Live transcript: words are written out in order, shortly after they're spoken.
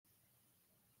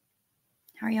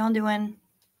How are y'all doing?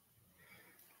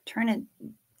 Trying to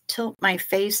tilt my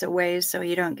face away so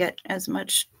you don't get as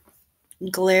much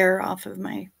glare off of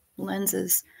my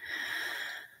lenses.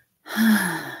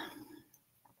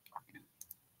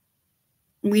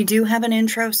 We do have an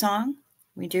intro song.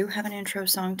 We do have an intro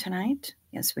song tonight.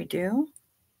 Yes, we do.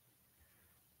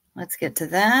 Let's get to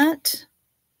that.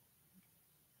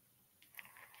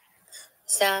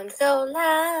 It's time to go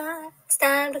live. It's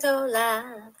time to go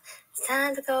live. It's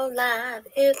time to go live.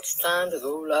 It's time to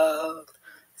go live.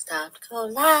 It's time to go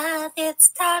live. It's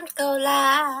time to go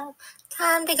live.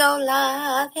 Time to go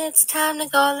live. It's time to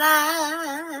go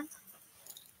live.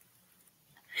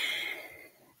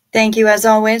 Thank you, as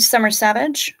always, Summer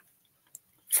Savage,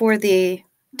 for the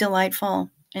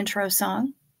delightful intro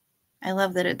song. I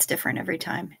love that it's different every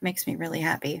time. It makes me really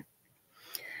happy.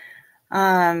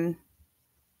 It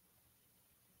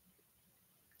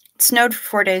snowed for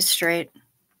 4 days straight.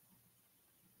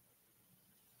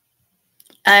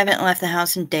 I haven't left the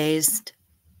house in days.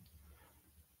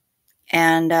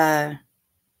 And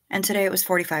today it was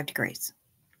 45 degrees.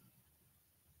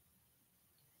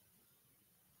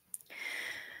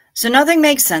 So nothing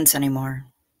makes sense anymore.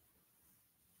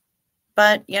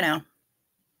 But, you know,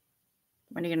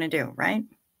 what are you going to do, right?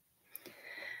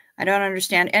 I don't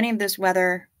understand any of this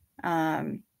weather.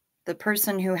 The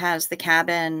person who has the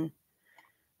cabin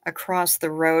across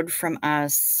the road from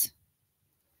us,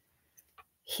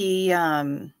 he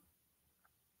had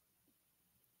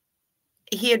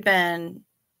been,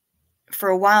 for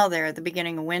a while there at the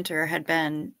beginning of winter, had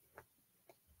been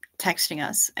texting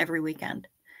us every weekend.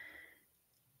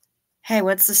 Hey,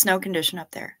 what's the snow condition up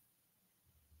there?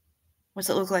 What's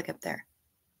it look like up there?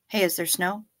 Hey, is there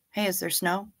snow? Hey, is there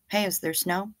snow? Hey, is there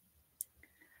snow?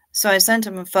 So I sent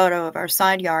him a photo of our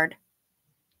side yard.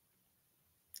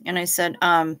 And I said,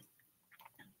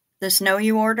 the snow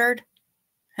you ordered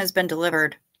has been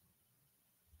delivered.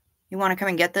 You want to come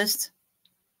and get this?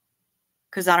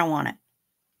 Because I don't want it.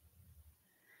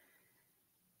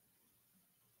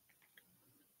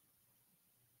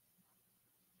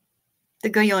 The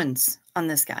goyons on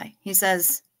this guy. He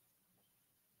says,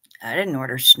 I didn't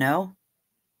order snow.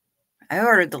 I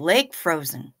ordered the lake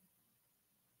frozen.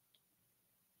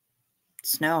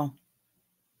 Snow.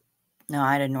 No,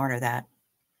 I didn't order that.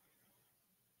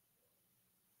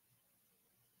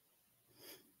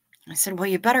 I said, well,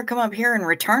 you better come up here and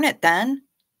return it then.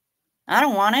 I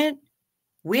don't want it.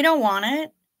 We don't want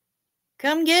it.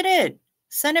 Come get it.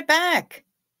 Send it back.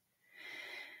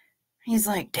 He's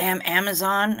like, damn,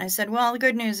 Amazon. I said, well, the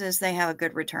good news is they have a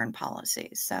good return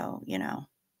policy. So, you know,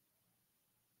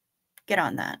 get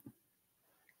on that.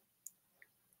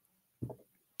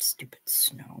 Stupid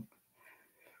snow.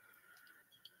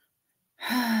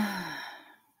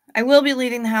 I will be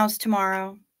leaving the house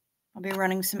tomorrow. I'll be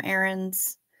running some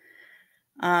errands.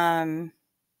 Yeah,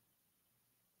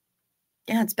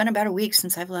 it's been about a week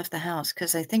since I've left the house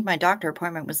because I think my doctor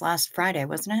appointment was last Friday,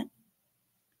 wasn't it?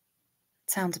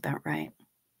 Sounds about right.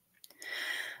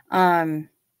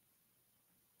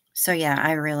 So yeah,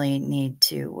 I really need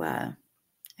to,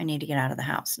 I need to get out of the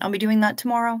house. I'll be doing that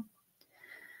tomorrow. I'll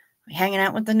be hanging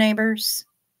out with the neighbors.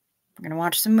 We're going to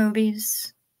watch some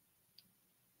movies.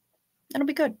 It'll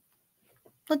be good.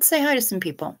 Let's say hi to some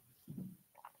people.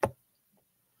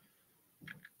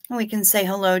 We can say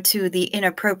hello to the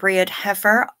inappropriate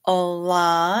heifer.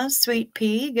 Hola, sweet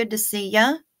pea. Good to see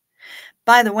ya.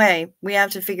 By the way, we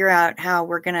have to figure out how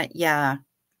we're going to,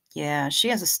 yeah, she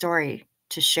has a story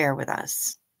to share with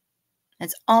us.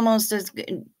 It's almost as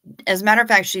good. As a matter of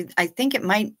fact, I think it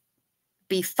might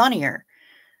be funnier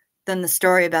than the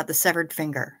story about the severed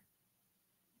finger.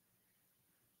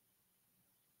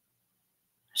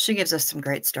 She gives us some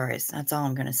great stories. That's all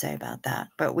I'm going to say about that.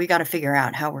 But we got to figure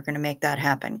out how we're going to make that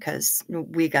happen because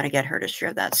we got to get her to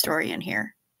share that story in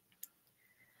here.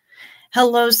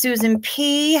 Hello, Susan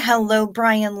P. Hello,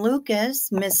 Brian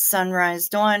Lucas. Miss Sunrise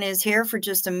Dawn is here for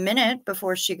just a minute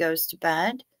before she goes to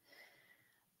bed.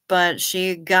 But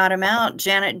she got him out.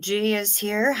 Janet G is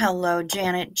here. Hello,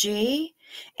 Janet G.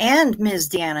 And Ms.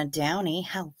 Deanna Downey.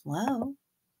 Hello.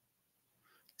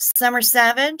 Summer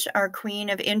Savage, our queen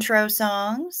of intro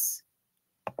songs.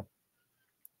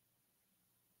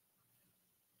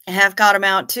 I have got him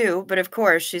out too, but of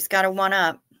course she's got to one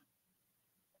up.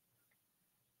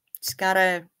 She's got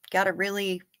to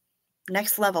really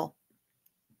next level.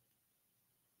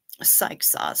 Psych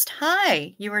sauced.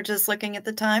 Hi, you were just looking at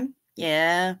the time?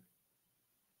 Yeah.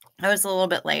 I was a little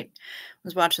bit late. I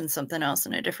was watching something else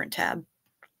in a different tab.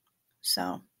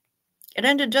 So it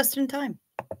ended just in time.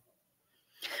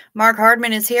 Mark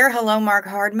Hardman is here. Hello, Mark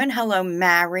Hardman. Hello,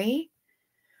 Mary.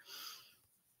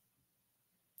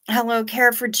 Hello,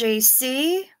 Care for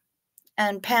JC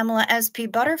and Pamela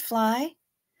SP Butterfly.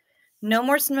 No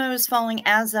more snow is falling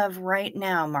as of right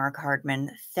now, Mark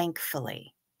Hardman,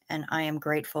 thankfully, and I am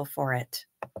grateful for it.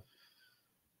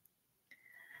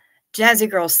 Jazzy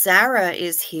Girl Sarah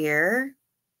is here.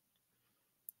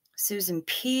 Susan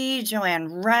P, Joanne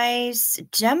Rice,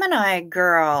 Gemini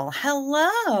Girl,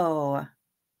 hello.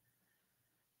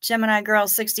 Gemini Girl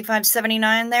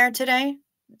 6579 there today.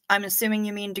 I'm assuming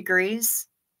you mean degrees.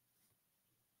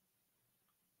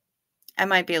 I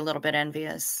might be a little bit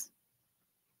envious.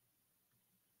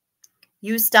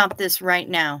 You stop this right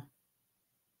now.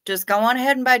 Just go on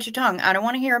ahead and bite your tongue. I don't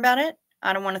want to hear about it.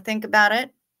 I don't want to think about it.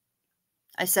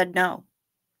 I said no.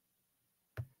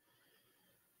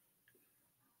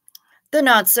 The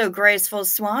not so graceful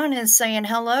swan is saying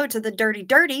hello to the dirty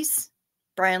dirties.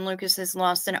 Brian Lucas has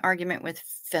lost an argument with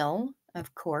Phil,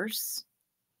 of course.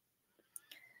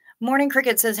 Morning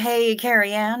Cricket says, hey,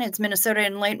 Carrie Ann, it's Minnesota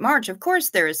in late March. Of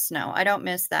course there is snow. I don't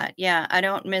miss that. Yeah, I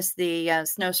don't miss the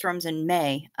snowstorms in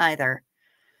May either.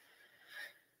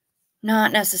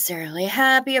 Not necessarily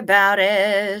happy about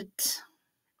it.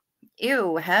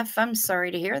 Ew, Hef, I'm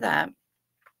sorry to hear that.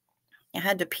 I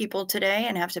had to people today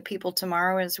and have to people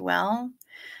tomorrow as well.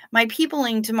 My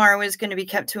peopling tomorrow is going to be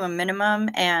kept to a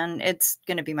minimum, and it's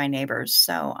going to be my neighbors,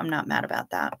 so I'm not mad about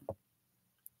that.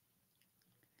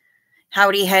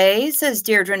 Howdy hey, says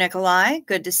Deirdre Nikolai.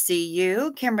 Good to see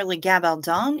you. Kimberly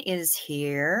Gabaldon is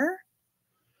here.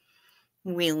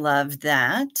 We love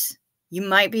that. You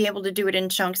might be able to do it in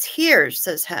chunks here,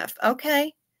 says Hef.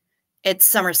 Okay. It's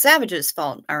Summer Savage's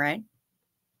fault, all right?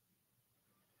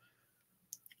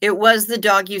 It was the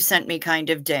dog you sent me kind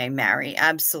of day, Mary.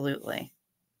 Absolutely.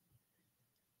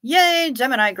 Yay,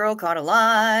 Gemini Girl caught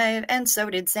alive. And so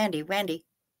did Sandy Wandy.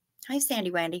 Hi,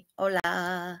 Sandy Wandy.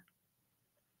 Hola.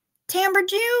 Tamber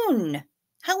June.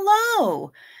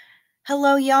 Hello.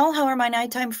 Hello, y'all. How are my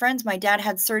nighttime friends? My dad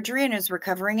had surgery and is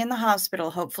recovering in the hospital.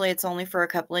 Hopefully it's only for a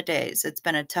couple of days. It's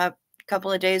been a tough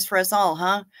couple of days for us all,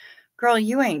 huh? Girl,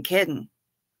 you ain't kidding.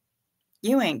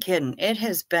 You ain't kidding. It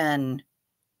has been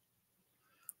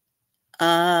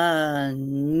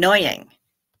annoying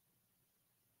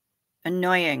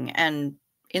and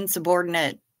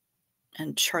insubordinate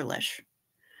and churlish.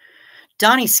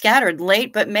 Donnie scattered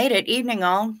late but made it. Evening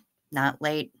all. Not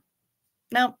late.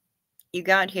 Nope. You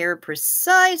got here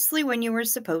precisely when you were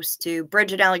supposed to.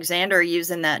 Bridget Alexander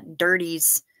using that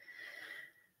dirties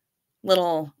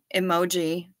little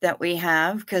emoji that we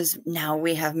have, because now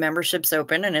we have memberships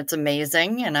open and it's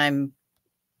amazing and I'm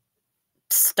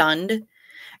stunned.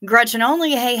 Gretchen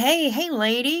only. Hey,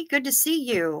 lady. Good to see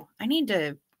you. I need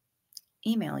to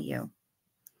email you.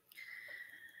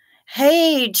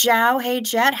 Hey, Jow. Hey,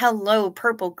 Jet. Hello,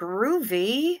 Purple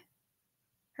Groovy.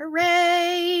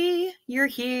 Hooray. You're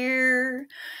here.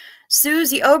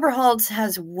 Susie Oberholtz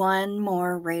has one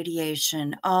more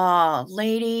radiation. Oh,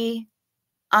 lady,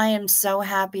 I am so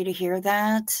happy to hear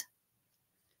that.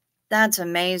 That's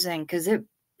amazing, because it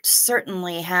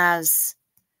certainly has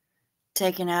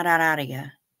taken that out of you.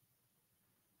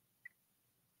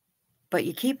 But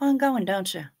you keep on going,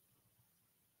 don't you?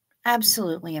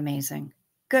 Absolutely amazing.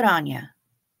 Good on you.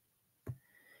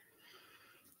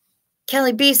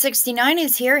 Kelly B69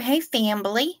 is here. Hey,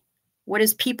 family. What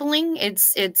is peopling?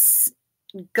 It's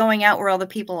going out where all the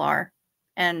people are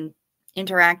and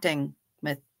interacting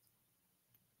with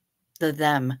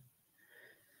them.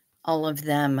 All of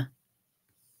them.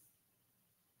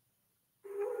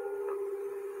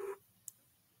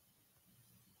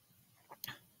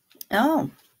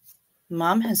 Oh,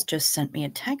 Mom has just sent me a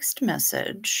text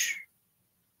message.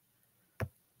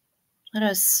 Let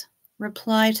us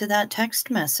reply to that text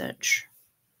message.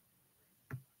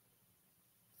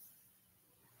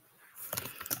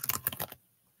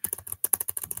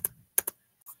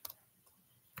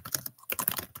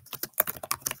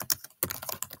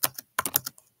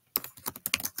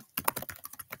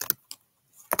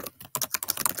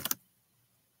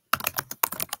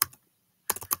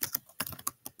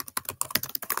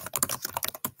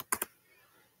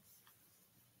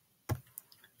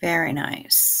 Very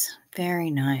nice. Very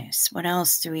nice. What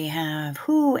else do we have?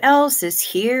 Who else is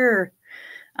here?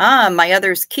 My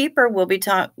other's keeper will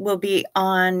be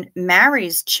on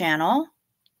Mary's channel.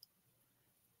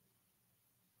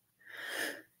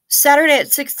 Saturday at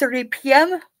 6:30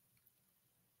 p.m.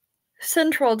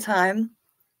 Central Time.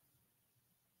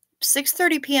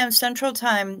 6:30 p.m. Central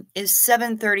Time is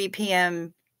 7:30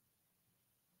 p.m.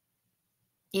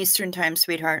 Eastern Time,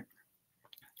 sweetheart.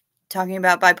 Talking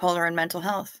about bipolar and mental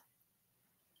health.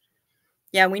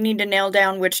 Yeah, we need to nail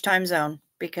down which time zone,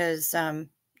 because,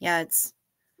 yeah,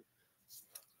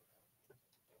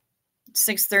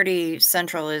 6:30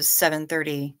 Central is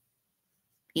 7:30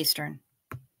 Eastern.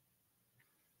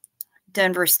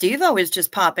 Denver Steve-O is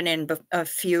just popping in a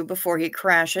few before he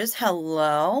crashes.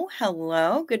 Hello,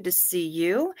 hello, good to see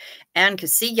you. And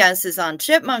Casillas is on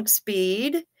chipmunk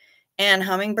speed. And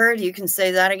Hummingbird, you can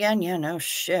say that again? Yeah, no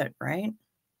shit, right?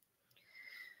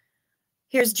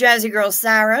 Here's Jazzy Girl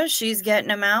Sarah. She's getting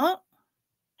them out.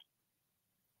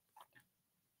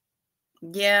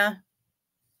 Yeah.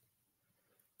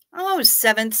 Oh,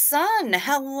 Seventh Son.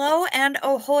 Hello and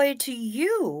ahoy to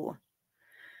you.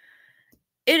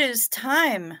 It is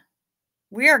time.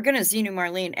 We are going to Xenu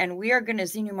Marlene, and we are going to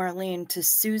Xenu Marlene to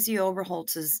Susie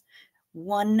Oberholtz's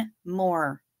one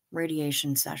more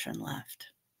radiation session left.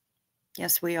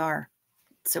 Yes, we are.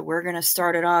 So we're going to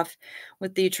start it off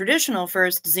with the traditional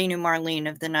first Xenu Marlene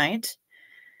of the night.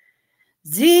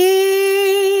 Xenu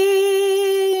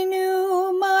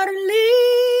Marlena,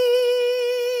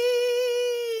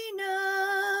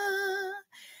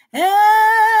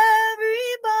 everybody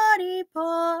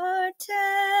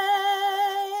partake.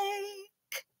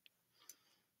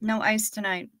 No ice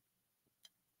tonight.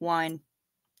 Wine.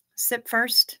 Sip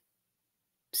first.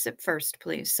 Sip first,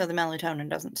 please, so the melatonin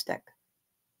doesn't stick.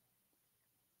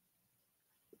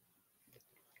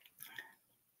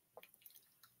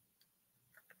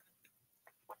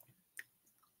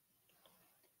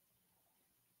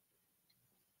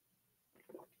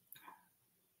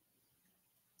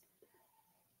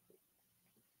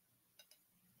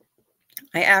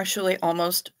 I actually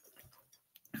almost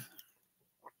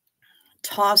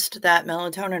tossed that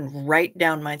melatonin right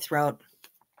down my throat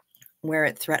where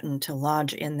it threatened to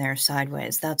lodge in there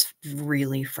sideways. That's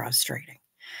really frustrating.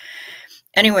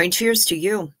 Anyway, cheers to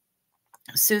you,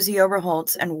 Susie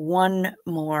Oberholtz, and one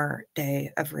more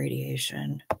day of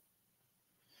radiation.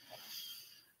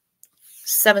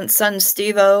 Seventh Son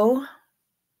Steve-O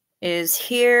is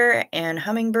here, and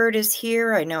Hummingbird is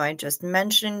here. I know I just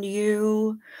mentioned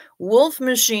you. Wolf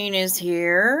Machine is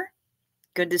here.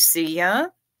 Good to see ya.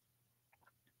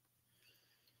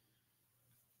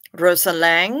 Rosa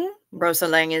Lang. Rosa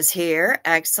Lang is here.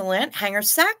 Excellent. Hanger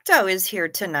Sacto is here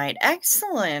tonight.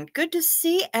 Excellent. Good to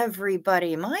see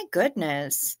everybody. My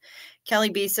goodness.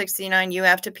 Kelly B69, you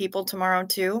have to people tomorrow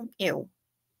too? Ew.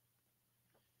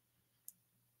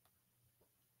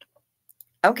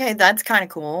 Okay, that's kind of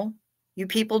cool. You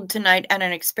peopled tonight at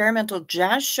an experimental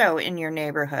jazz show in your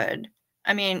neighborhood.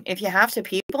 I mean, if you have to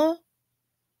people,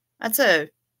 that's a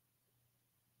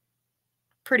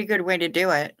pretty good way to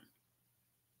do it.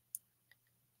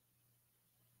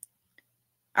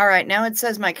 All right, now it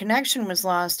says my connection was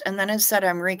lost, and then it said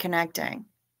I'm reconnecting.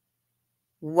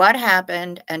 What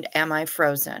happened, and am I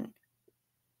frozen?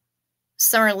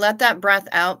 Summer, let that breath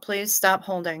out, please. Stop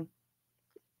holding.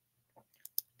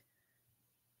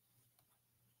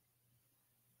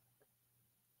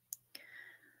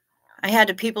 I had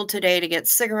to people today to get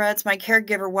cigarettes. My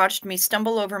caregiver watched me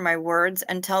stumble over my words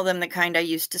and tell them the kind I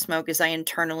used to smoke as I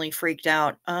internally freaked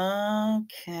out.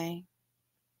 Okay.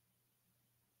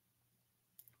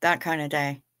 That kind of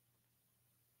day.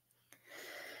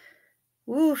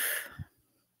 Woof.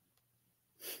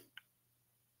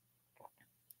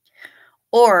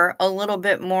 Or a little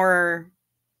bit more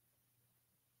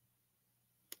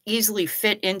easily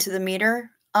fit into the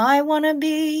meter. I want to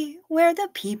be where the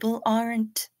people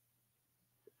aren't.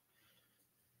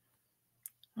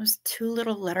 Those two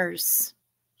little letters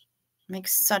make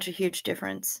such a huge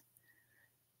difference.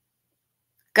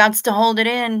 Gots to hold it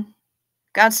in.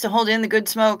 Gots to hold in the good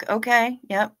smoke. Okay,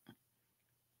 yep.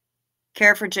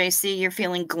 Care for JC, you're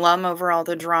feeling glum over all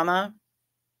the drama.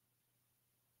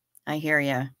 I hear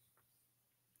you.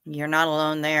 You're not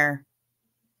alone there.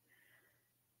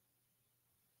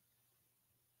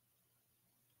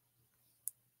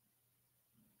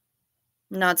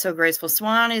 Not so graceful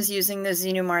Swan is using the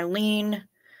Xenu Marlene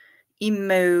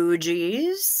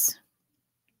emojis.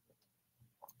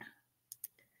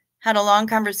 Had a long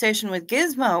conversation with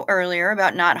Gizmo earlier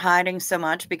about not hiding so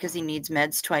much because he needs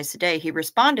meds twice a day. He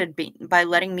responded by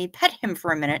letting me pet him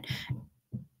for a minute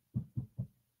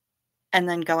and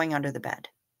then going under the bed.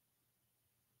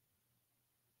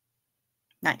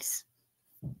 Nice.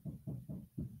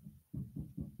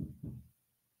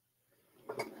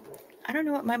 I don't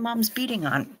know what my mom's beating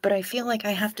on, but I feel like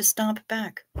I have to stomp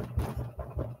back.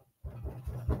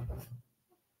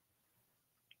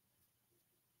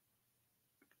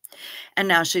 And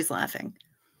now she's laughing.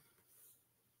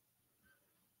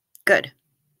 Good.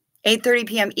 8:30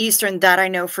 p.m. Eastern, that I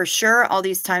know for sure. All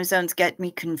these time zones get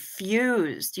me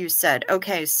confused, you said.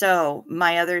 Okay, so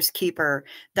my other's keeper,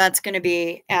 that's going to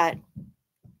be at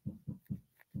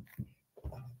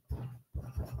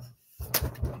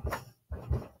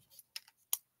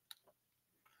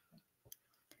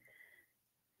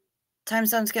Time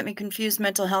zones get me confused.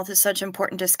 Mental health is such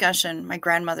important discussion. My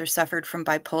grandmother suffered from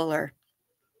bipolar.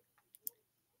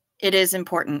 It is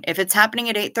important. If it's happening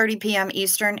at 8:30 p.m.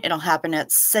 Eastern, it'll happen at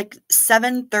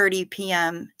 7:30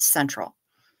 p.m. Central.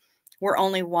 We're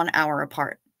only 1 hour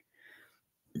apart.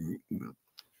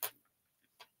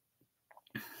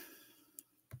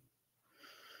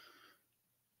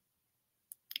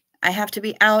 I have to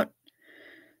be out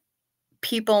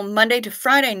people Monday to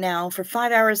Friday now for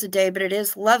 5 hours a day, but it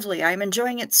is lovely. I'm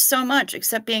enjoying it so much,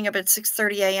 except being up at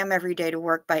 6:30 a.m. every day to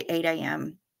work by 8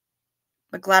 a.m.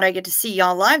 But glad I get to see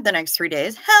y'all live the next 3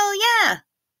 days. Hell yeah!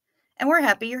 And we're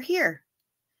happy you're here.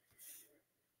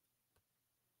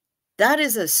 That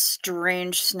is a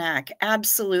strange snack.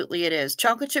 Absolutely it is.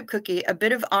 Chocolate chip cookie, a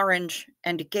bit of orange,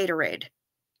 and Gatorade.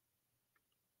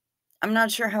 I'm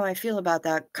not sure how I feel about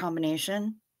that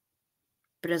combination,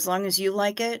 but as long as you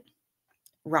like it,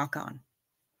 rock on.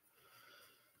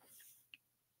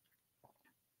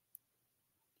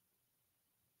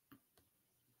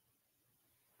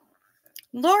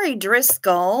 Lori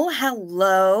Driscoll,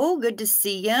 hello. Good to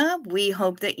see you. We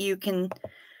hope that you can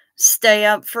stay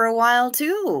up for a while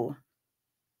too.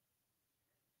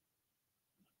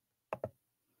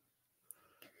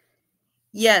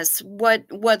 Yes,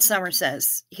 what Summer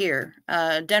says here.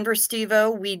 Denver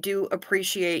Steve-O, we do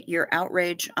appreciate your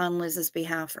outrage on Liz's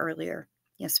behalf earlier.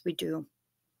 Yes, we do.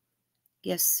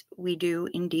 Yes, we do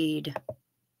indeed.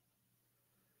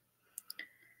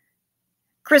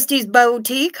 Christie's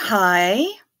Boutique, hi.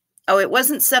 Oh, it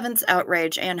wasn't Seventh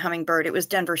Outrage and Hummingbird. It was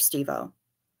Denver Steve-O.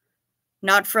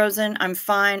 Not frozen. I'm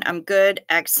fine. I'm good.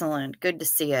 Excellent. Good to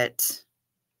see it.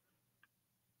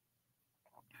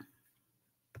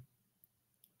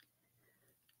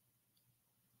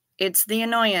 It's the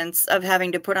annoyance of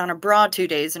having to put on a bra 2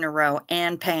 days in a row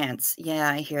and pants. Yeah,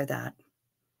 I hear that.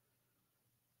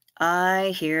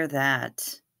 I hear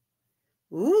that.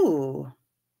 Ooh.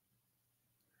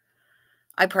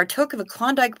 I partook of a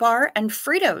Klondike bar and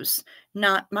Fritos.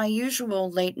 Not my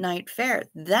usual late night fare.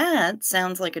 That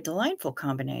sounds like a delightful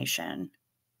combination.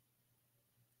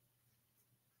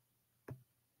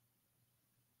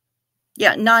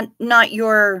 Yeah, not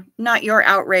your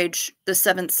outrage, the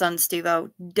Seventh Son Steve-O,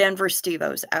 Denver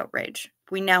Steve-O's outrage.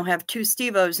 We now have 2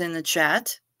 Steve-O's in the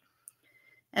chat.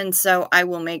 And so I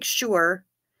will make sure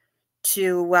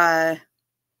to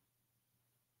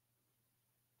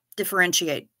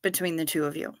differentiate between the 2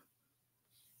 of you.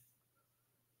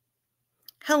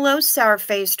 Hello,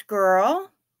 sour-faced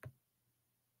girl.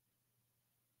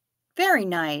 Very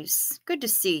nice. Good to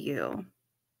see you.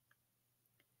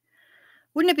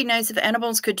 Wouldn't it be nice if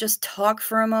animals could just talk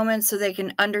for a moment so they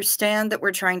can understand that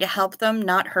we're trying to help them,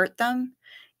 not hurt them?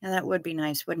 Yeah, that would be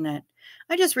nice, wouldn't it?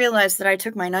 I just realized that I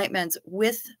took my night meds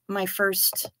with my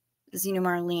first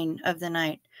Xenomarline of the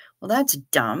night. Well, that's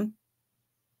dumb.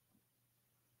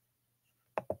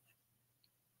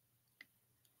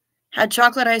 Had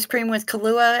chocolate ice cream with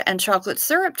Kahlua and chocolate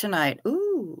syrup tonight.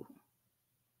 Ooh.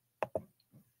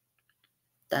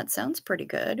 That sounds pretty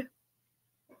good.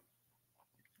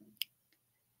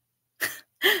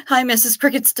 Hi, Mrs.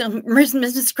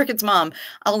 Cricket's mom.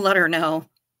 I'll let her know.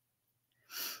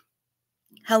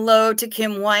 Hello to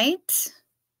Kim White.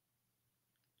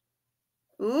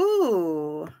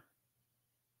 Ooh.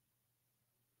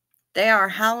 They are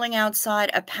howling outside,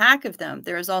 a pack of them.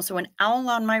 There is also an owl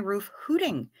on my roof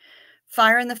hooting.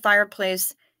 Fire in the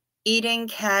fireplace, eating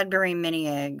Cadbury mini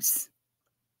eggs.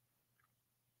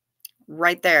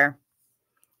 Right there.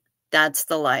 That's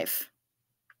the life.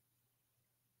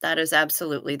 That is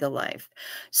absolutely the life.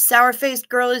 Sour-faced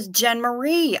girl is Jen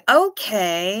Marie.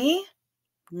 Okay.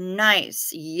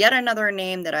 Nice. Yet another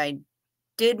name that I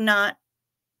did not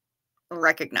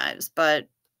recognize, but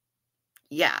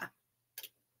yeah.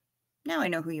 Now I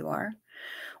know who you are.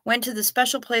 Went to the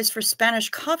special place for Spanish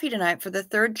coffee tonight for the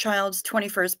 3rd child's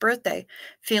 21st birthday.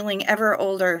 Feeling ever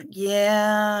older.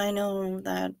 Yeah, I know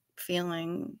that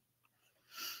feeling.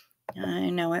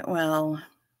 I know it well.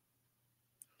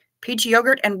 Peach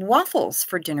yogurt and waffles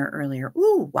for dinner earlier.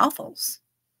 Ooh, waffles.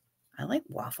 I like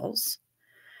waffles.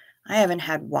 I haven't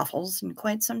had waffles in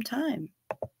quite some time.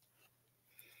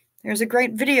 There's a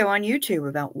great video on YouTube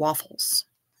about waffles.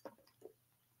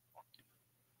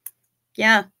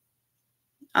 Yeah.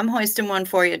 I'm hoisting one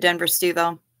for you, Denver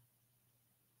Steve-O.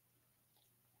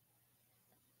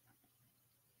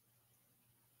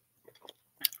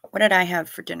 What did I have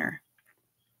for dinner?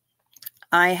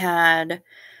 I had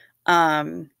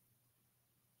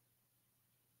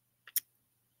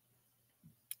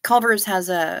Culver's has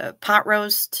a pot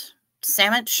roast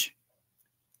sandwich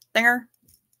thinger.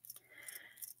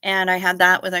 And I had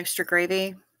that with extra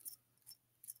gravy.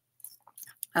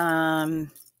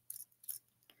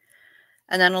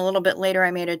 And then a little bit later, I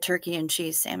made a turkey and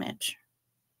cheese sandwich.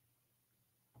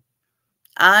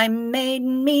 I made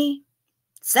me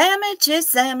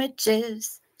sandwiches.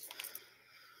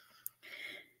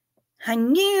 I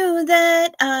knew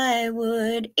that I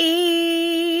would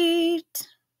eat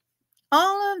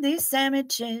all of these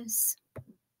sandwiches.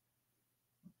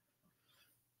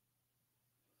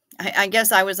 I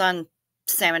guess I was on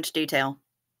sandwich detail.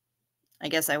 I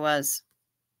guess I was.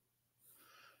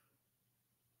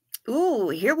 Ooh,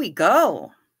 here we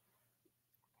go.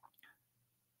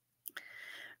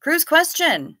 Cruise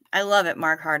question. I love it,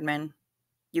 Mark Hardman.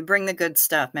 You bring the good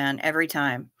stuff, man, every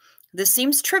time. This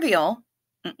seems trivial.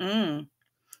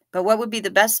 But what would be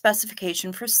the best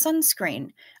specification for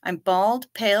sunscreen? I'm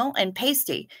bald, pale, and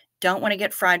pasty. Don't want to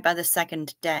get fried by the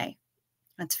second day.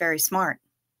 That's very smart.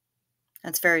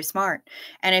 That's very smart.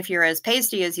 And if you're as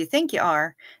pasty as you think you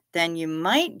are, then you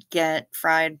might get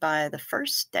fried by the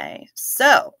first day.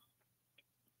 So,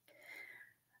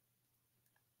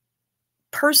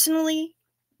 personally,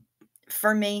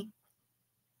 for me,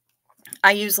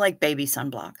 I use like baby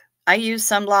sunblock. I use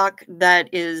sunblock that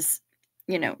is,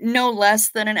 no less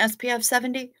than an SPF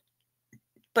 70,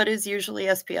 but is usually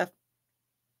SPF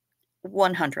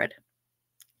 100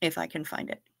 if I can find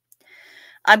it.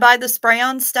 I buy the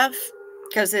spray-on stuff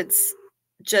because it's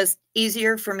just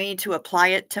easier for me to apply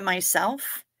it to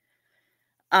myself.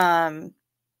 And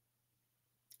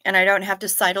I don't have to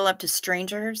sidle up to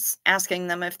strangers asking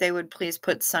them if they would please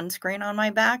put sunscreen on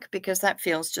my back because that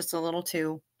feels just a little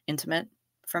too intimate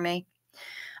for me.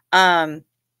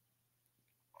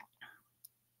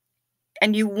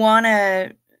 And you want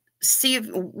to see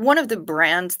one of the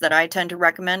brands that I tend to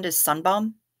recommend is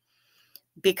Sunbalm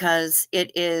because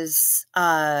it is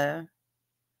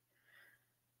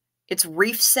it's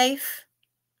reef safe.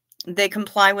 They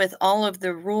comply with all of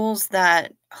the rules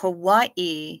that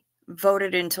Hawaii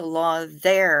voted into law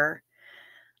there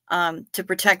to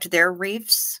protect their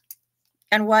reefs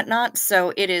and whatnot.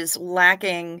 So it is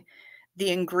lacking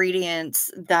the ingredients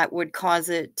that would cause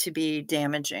it to be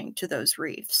damaging to those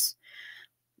reefs.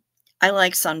 I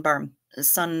like Sunbum.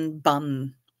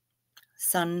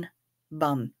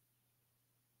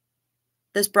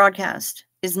 This broadcast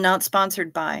is not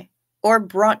sponsored by or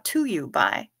brought to you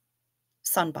by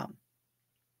Sunbum.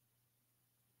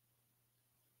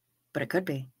 But it could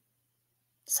be.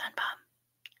 Sunbum,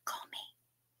 call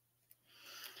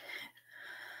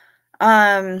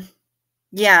me.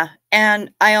 Yeah,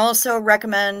 and I also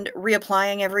recommend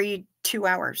reapplying every 2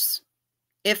 hours,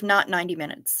 if not 90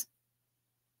 minutes.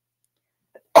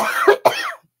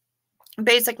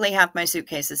 Basically, half my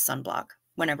suitcase is sunblock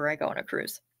whenever I go on a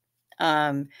cruise.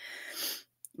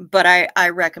 But I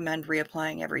recommend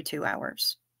reapplying every 2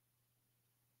 hours.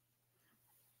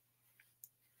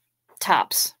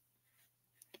 Tops.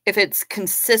 If it's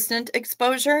consistent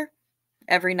exposure,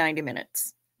 every 90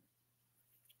 minutes.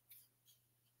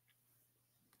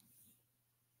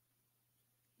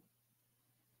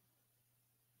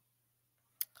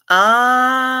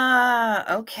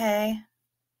 Okay.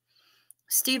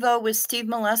 Steve-O was Steve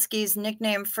Molesky's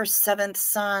nickname for seventh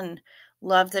son.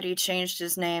 Love that he changed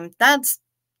his name. That's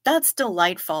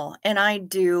delightful, and I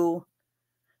do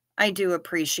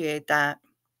appreciate that.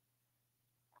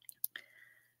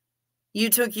 You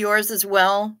took yours as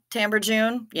well, Tamber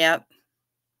June? Yep.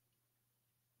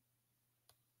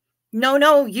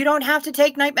 No, you don't have to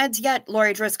take night meds yet,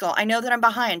 Lori Driscoll. I know that I'm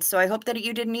behind, so I hope that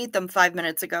you didn't eat them 5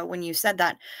 minutes ago when you said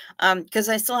that, because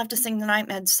I still have to sing the night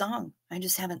meds song. I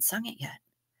just haven't sung it yet.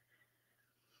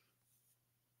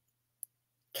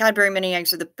 Cadbury mini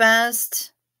eggs are the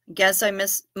best. Guess I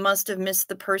must have missed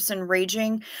the person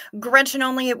raging. Gretchen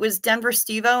only, it was Denver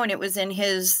Steve-O, and it was on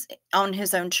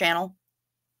his own channel.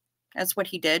 That's what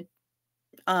he did.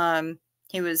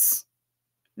 He was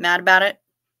mad about it,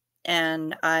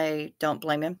 and I don't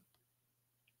blame him.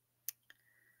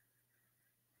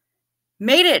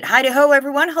 Made it. Hi-de-ho,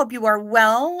 everyone. Hope you are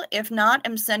well. If not,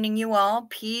 I'm sending you all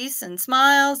peace and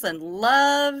smiles and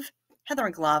love. Heather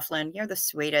McLaughlin, you're the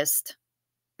sweetest.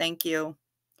 Thank you.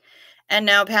 And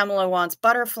now Pamela wants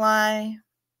butterfly.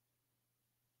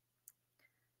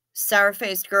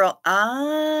 Sour-faced girl.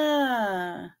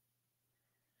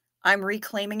 I'm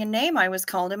reclaiming a name I was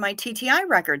called in my TTI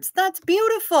records. That's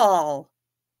beautiful.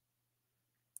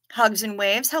 Hugs and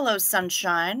waves. Hello,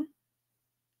 sunshine.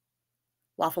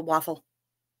 Waffle, waffle.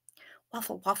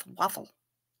 Waffle, waffle, waffle.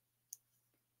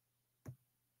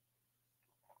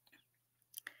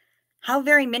 How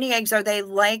very mini eggs are they?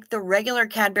 Like the regular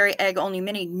Cadbury egg, only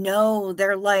mini? No,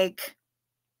 they're like...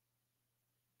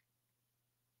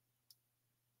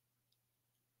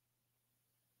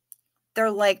 They're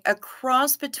like a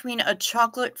cross between a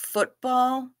chocolate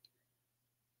football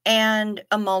and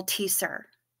a Malteser.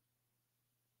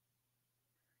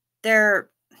 They're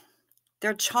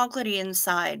chocolatey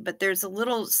inside, but there's a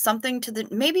little something to the,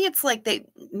 maybe it's like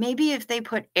maybe if they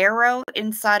put Aero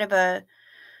inside of a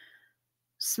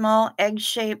small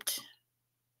egg-shaped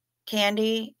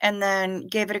candy and then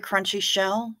gave it a crunchy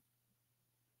shell.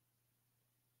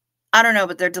 I don't know,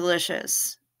 but they're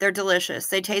delicious. They're delicious.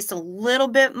 They taste a little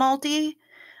bit malty.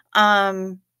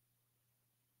 And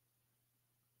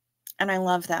I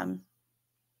love them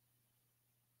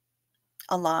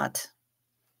a lot.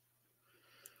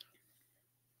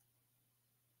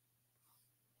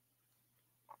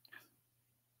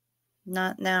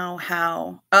 Not now.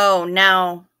 How? Oh,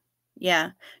 now.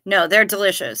 Yeah. No, they're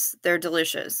delicious. They're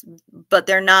delicious. But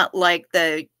they're not like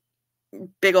the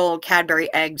big old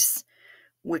Cadbury eggs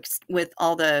with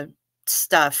all the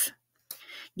stuff.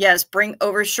 Yes, bring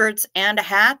overshirts and a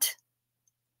hat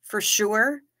for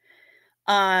sure.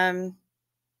 I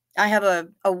have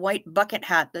a white bucket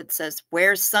hat that says,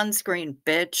 "Wear sunscreen,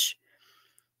 bitch,"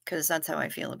 because that's how I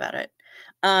feel about it.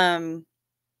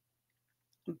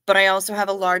 But I also have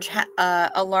a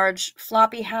large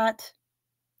floppy hat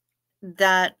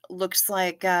that looks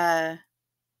like it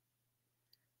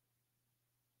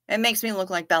makes me look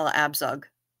like Bella Abzug,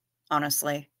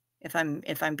 honestly, if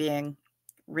I'm being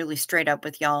really straight up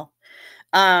with y'all.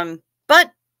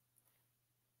 But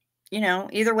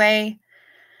either way,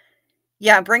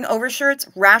 yeah, bring overshirts.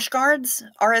 Rash guards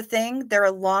are a thing. They're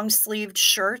a long-sleeved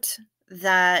shirt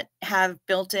that have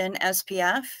built-in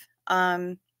SPF.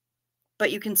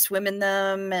 But you can swim in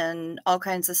them and all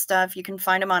kinds of stuff. You can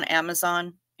find them on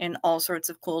Amazon in all sorts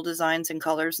of cool designs and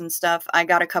colors and stuff. I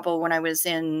got a couple when I was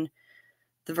in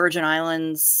the Virgin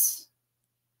Islands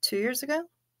 2 years ago.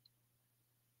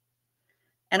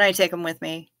 And I take them with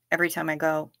me every time I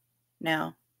go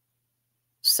now.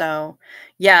 So,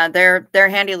 yeah, they're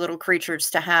handy little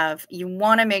creatures to have. You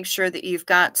want to make sure that you've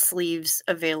got sleeves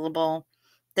available,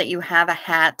 that you have a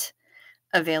hat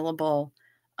available,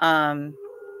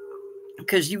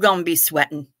 because you're going to be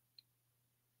sweating.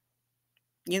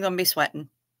 You're going to be sweating.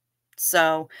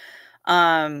 So,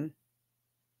 and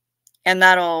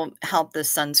that'll help the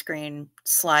sunscreen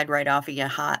slide right off of your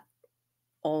hot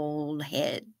old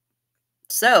head.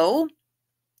 So,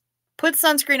 put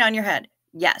sunscreen on your head.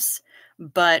 Yes,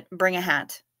 but bring a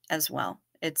hat as well.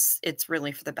 It's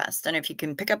really for the best. And if you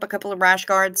can pick up a couple of rash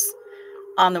guards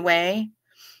on the way.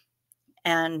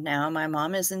 And now my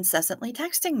mom is incessantly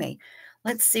texting me.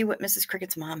 Let's see what Mrs.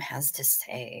 Cricket's mom has to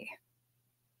say.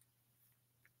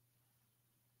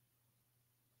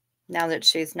 Now that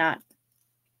she's not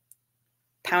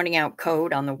pounding out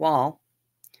code on the wall.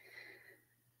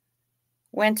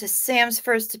 Went to Sam's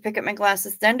first to pick up my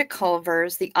glasses, then to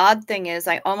Culver's. The odd thing is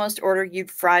I almost ordered you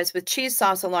fries with cheese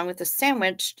sauce along with the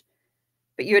sandwich,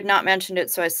 but you had not mentioned it,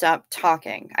 so I stopped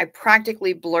talking. I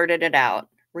practically blurted it out,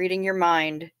 reading your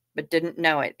mind, but didn't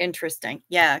know it. Interesting.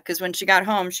 Yeah, because when she got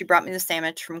home, she brought me the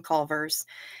sandwich from Culver's,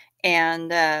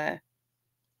 and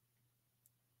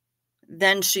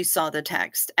then she saw the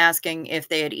text asking if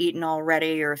they had eaten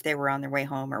already or if they were on their way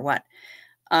home or what.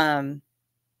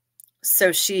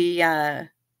 So she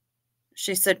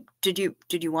said, did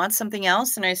you want something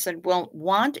else? And I said, well,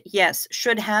 want? Yes.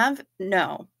 Should have?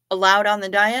 No. Allowed on the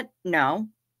diet? No.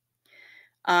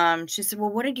 She said, well,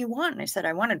 what did you want? And I said,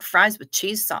 I wanted fries with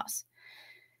cheese sauce.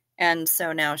 And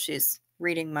so now she's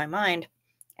reading my mind,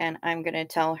 and I'm going to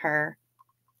tell her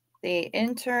the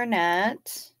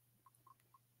internet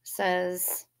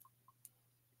says,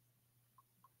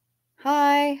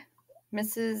 hi,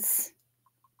 Mrs.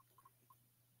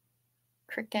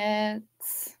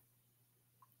 Cricket's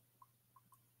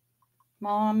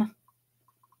mom.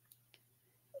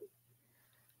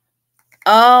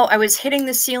 Oh, I was hitting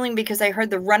the ceiling because I heard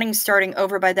the running starting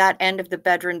over by that end of the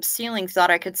bedroom ceiling.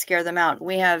 Thought I could scare them out.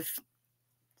 We have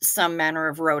some manner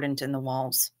of rodent in the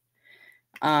walls.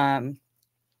 And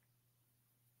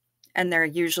they're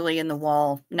usually in the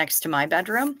wall next to my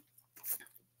bedroom.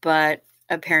 But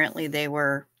apparently they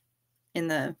were in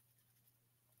the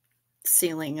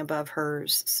ceiling above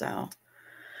hers. So,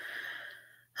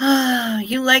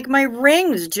 you like my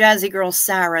rings, Jazzy Girl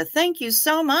Sarah. Thank you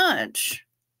so much.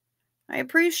 I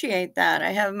appreciate that.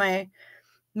 I have my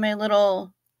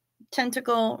little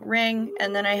tentacle ring,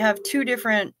 and then I have 2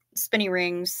 different spinny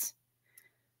rings.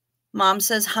 Mom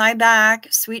says, hi back.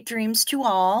 Sweet dreams to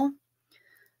all.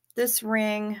 This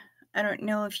ring, I don't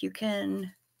know if you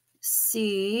can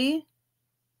see,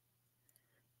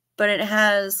 but it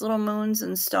has little moons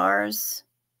and stars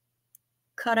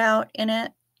cut out in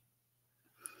it.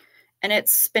 And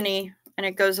it's spinny, and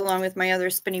it goes along with my other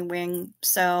spinny ring,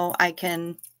 so I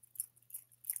can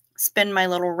spin my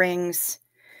little rings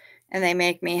and they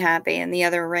make me happy. And the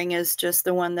other ring is just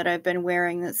the one that I've been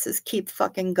wearing that says "Keep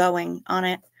fucking going" on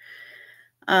it.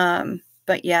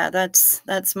 But yeah,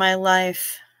 that's my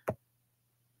life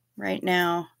right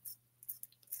now.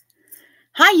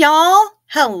 Hi, y'all.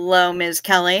 Hello, Ms.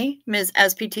 Kelly. Ms.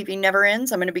 SPTV never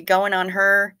ends. I'm going to be going on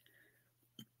her.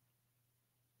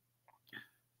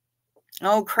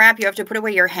 Oh, crap. You have to put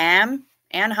away your ham?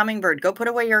 And Hummingbird, go put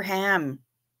away your ham.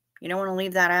 You don't want to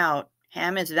leave that out.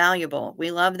 Ham is valuable.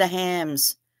 We love the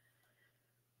hams.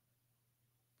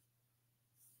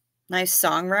 Nice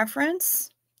song reference.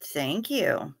 Thank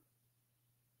you.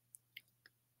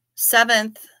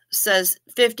 7th says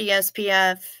 50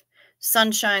 SPF.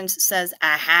 Sunshines says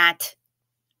a hat.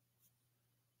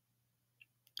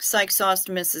 Psych Sauce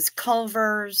Mrs.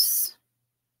 Culver's.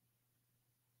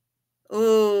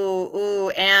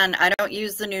 Ooh, and I don't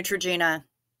use the Neutrogena.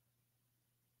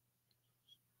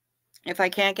 If I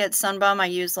can't get Sunbum, I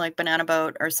use like Banana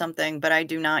Boat or something, but I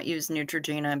do not use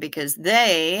Neutrogena because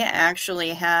they actually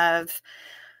have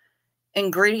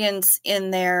ingredients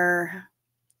in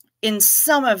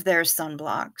some of their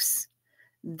sunblocks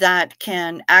that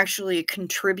can actually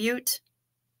contribute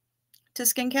to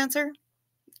skin cancer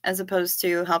as opposed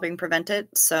to helping prevent it.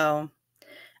 So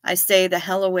I stay the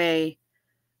hell away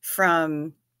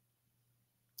from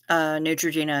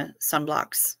Neutrogena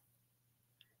sunblocks.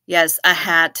 Yes, a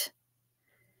hat.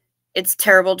 It's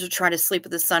terrible to try to sleep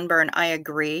with a sunburn. I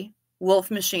agree. Wolf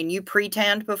Machine, you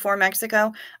pre-tanned before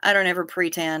Mexico? I don't ever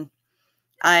pre-tan.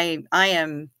 I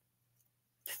am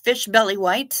fish belly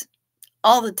white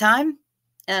all the time,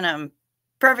 and I'm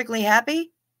perfectly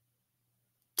happy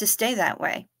to stay that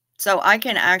way. So I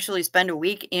can actually spend a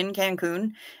week in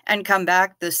Cancun and come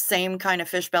back the same kind of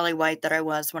fish belly white that I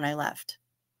was when I left.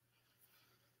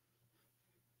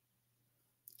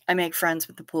 I make friends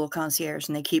with the pool concierge,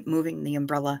 and they keep moving the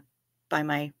umbrella by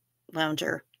my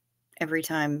lounger every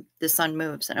time the sun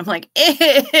moves. And I'm like, ew,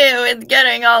 it's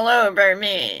getting all over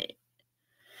me.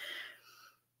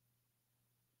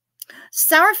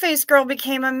 Sourface Girl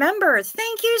became a member.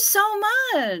 Thank you so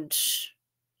much.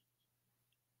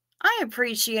 I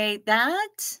appreciate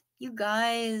that. You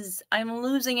guys, I'm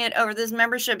losing it over this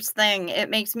memberships thing. It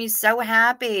makes me so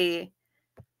happy.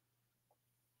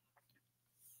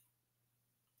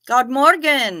 God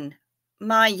morgen,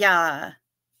 Maya.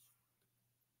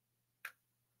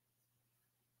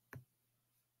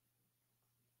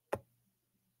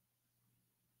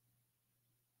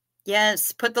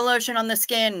 Yes, put the lotion on the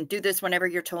skin. Do this whenever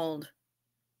you're told.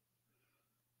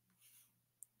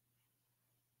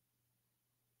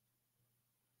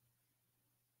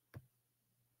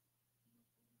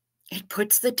 It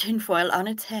puts the tinfoil on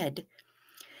its head.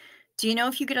 Do you know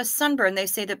if you get a sunburn, they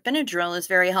say that Benadryl is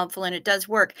very helpful and it does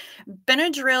work.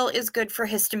 Benadryl is good for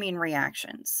histamine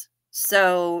reactions.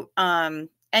 So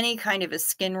any kind of a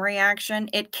skin reaction,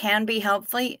 it can be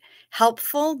helpful.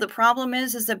 The problem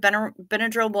is that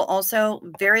Benadryl will also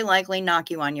very likely knock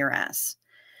you on your ass.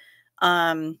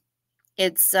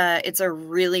 It's a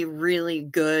really, really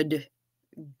good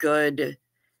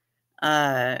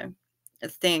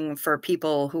thing for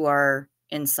people who are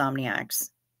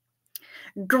insomniacs.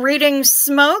 Greetings,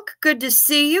 Smoke. Good to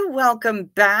see you. Welcome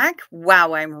back.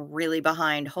 Wow, I'm really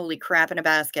behind. Holy crap in a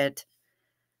basket.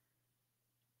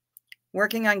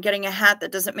 Working on getting a hat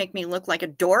that doesn't make me look like a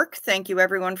dork. Thank you,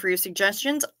 everyone, for your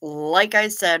suggestions. Like I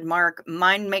said, Mark,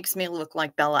 mine makes me look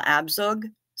like Bella Abzug.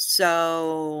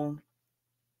 So,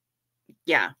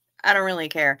 yeah, I don't really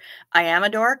care. I am a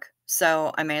dork,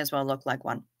 so I may as well look like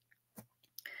one.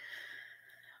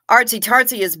 Artsy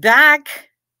Tartsy is back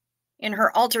in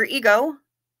her alter ego.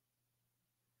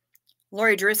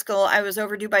 Lori Driscoll, I was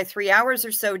overdue by 3 hours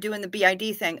or so doing the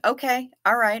BID thing. Okay,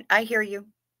 all right, I hear you.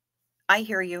 I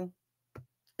hear you.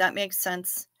 That makes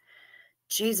sense.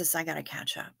 Jesus, I gotta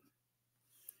catch up.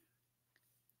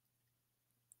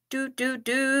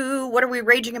 What are we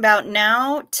raging about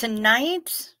now?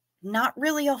 Tonight? Not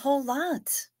really a whole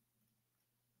lot.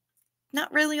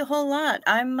 Not really a whole lot.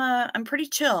 I'm pretty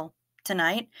chill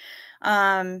tonight.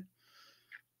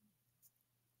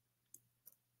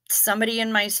 Somebody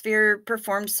in my sphere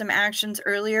performed some actions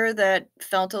earlier that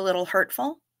felt a little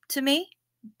hurtful to me.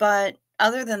 But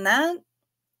other than that,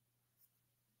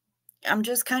 I'm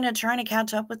just kind of trying to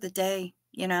catch up with the day,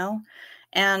 you know,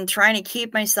 and trying to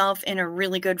keep myself in a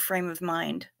really good frame of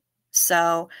mind.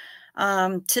 So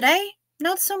today,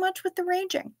 not so much with the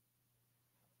raging.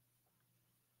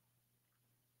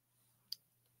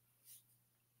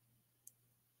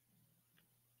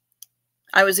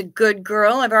 I was a good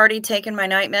girl. I've already taken my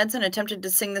night meds and attempted to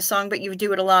sing the song, but you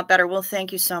do it a lot better. Well,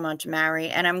 thank you so much, Mary.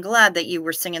 And I'm glad that you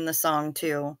were singing the song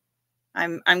too.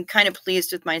 I'm kind of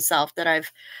pleased with myself that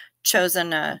I've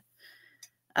chosen a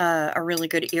really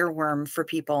good earworm for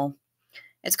people.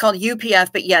 It's called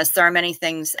UPF, but yes, there are many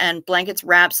things. And blankets,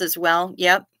 wraps as well.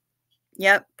 Yep.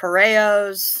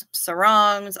 Pareos,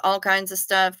 sarongs, all kinds of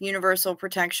stuff. Universal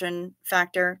protection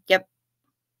factor. Yep.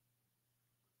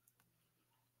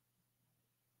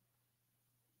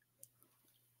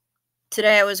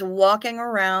 Today I was walking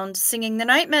around singing the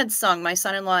Night Med song. My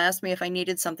son-in-law asked me if I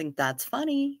needed something. That's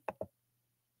funny.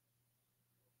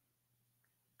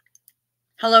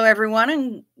 Hello, everyone,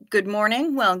 and good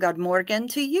morning. Well, God morgen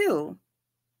to you.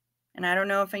 And I don't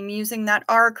know if I'm using that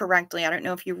R correctly. I don't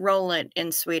know if you roll it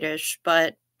in Swedish,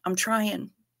 but I'm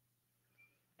trying.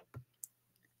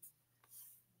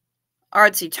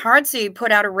 Artsy Tartsy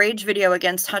put out a rage video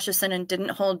against Hutchison and didn't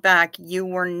hold back. You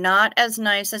were not as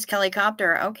nice as Kelly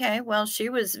Copter. Okay, well, she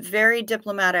was very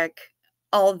diplomatic,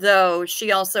 although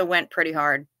she also went pretty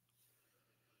hard.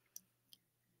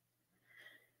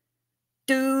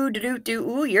 Ooh,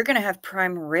 you're going to have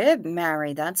prime rib,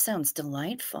 Mary. That sounds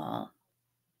delightful.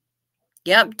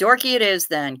 Yep, dorky it is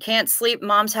then. Can't sleep.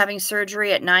 Mom's having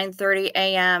surgery at 9:30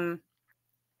 a.m.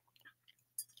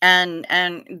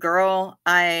 And girl,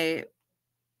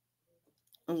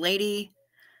 lady,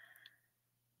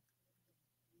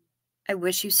 I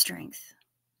wish you strength.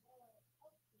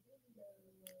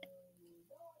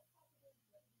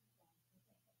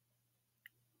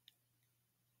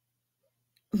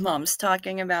 Mom's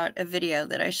talking about a video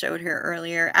that I showed her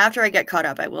earlier. After I get caught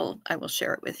up, I will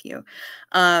share it with you.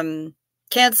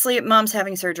 Can't sleep. Mom's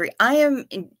having surgery. I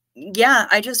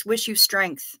just wish you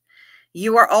strength.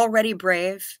 You are already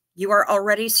brave. You are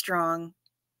already strong,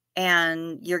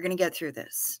 and you're going to get through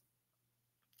this.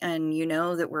 And you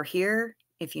know that we're here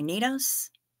if you need us.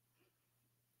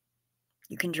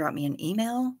 You can drop me an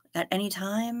email at any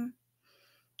time.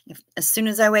 As soon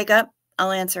as I wake up,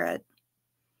 I'll answer it.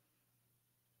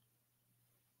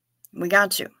 We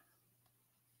got you.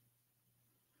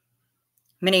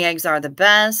 Mini eggs are the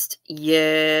best.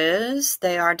 Yes,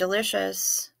 they are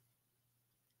delicious.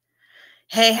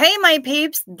 Hey, my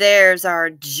peeps. There's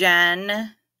our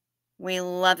Jen. We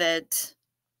love it.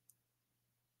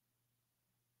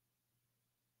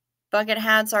 Bucket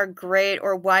hats are great,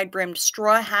 or wide-brimmed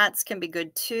straw hats can be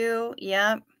good too.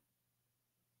 Yep.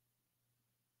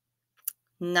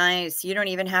 Nice. You don't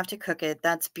even have to cook it.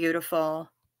 That's beautiful.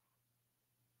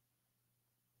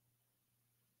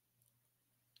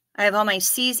 I have all my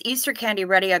C's Easter candy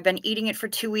ready. I've been eating it for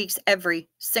 2 weeks every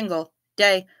single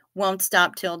day. Won't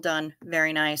stop till done.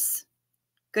 Very nice.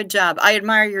 Good job. I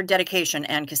admire your dedication,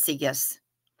 Ann Casillas.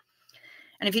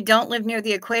 And if you don't live near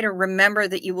the equator, remember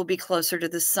that you will be closer to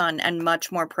the sun and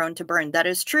much more prone to burn. That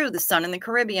is true. The sun in the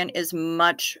Caribbean is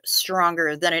much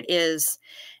stronger than it is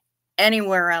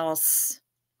anywhere else.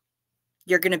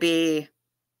 You're going to be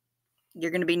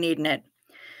needing it.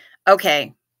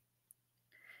 Okay.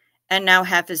 And now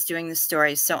Hef is doing the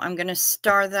stories. So I'm going to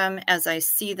star them as I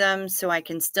see them so I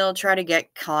can still try to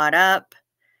get caught up.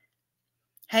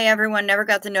 Hey, everyone, never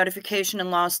got the notification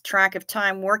and lost track of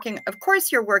time working. Of course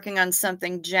you're working on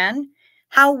something, Jen.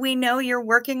 How we know you're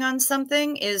working on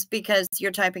something is because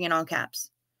you're typing in all caps.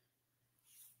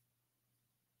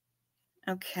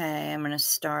 Okay, I'm going to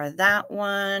star that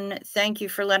one. Thank you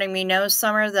for letting me know,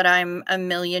 Summer, that I'm a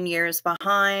million years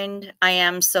behind. I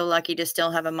am so lucky to still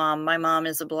have a mom. My mom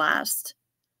is a blast.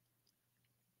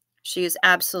 She is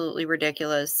absolutely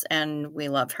ridiculous, and we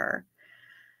love her.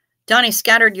 Donnie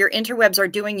Scattered, your interwebs are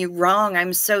doing you wrong.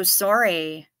 I'm so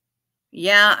sorry.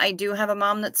 Yeah, I do have a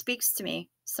mom that speaks to me.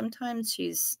 Sometimes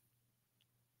she's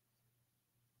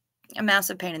a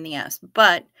massive pain in the ass,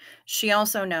 but she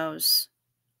also knows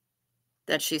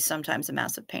that she's sometimes a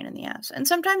massive pain in the ass. And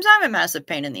sometimes I'm a massive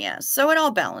pain in the ass. So it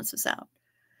all balances out.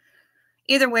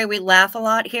 Either way, we laugh a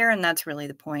lot here, and that's really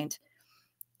the point.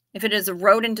 If it is a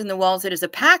rodent in the walls, it is a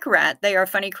pack rat. They are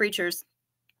funny creatures.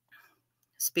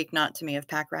 Speak not to me of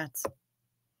pack rats.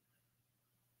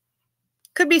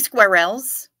 Could be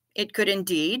squirrels. It could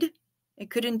indeed. It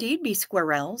could indeed be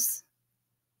squirrels.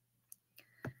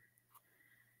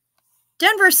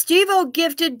 Denver Steve-O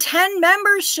gifted 10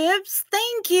 memberships.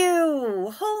 Thank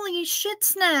you. Holy shit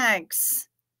snacks.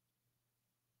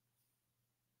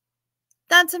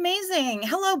 That's amazing.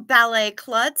 Hello, Ballet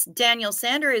Klutz. Daniel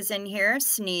Sander is in here.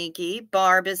 Sneaky.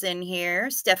 Barb is in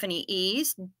here. Stephanie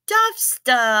East.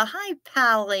 Duffsta. Hi,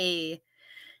 Pally.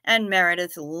 And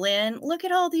Meredith Lynn. Look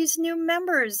at all these new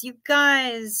members. You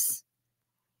guys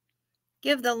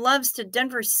give the loves to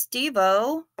Denver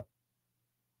Steve-O.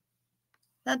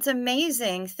 That's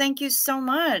amazing. Thank you so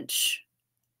much.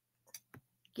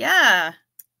 Yeah.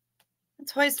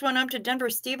 Let's hoist one up to Denver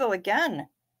Steve-O again.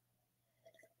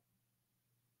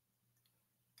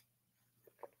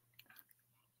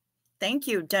 Thank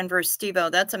you, Denver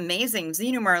Stevo. That's amazing.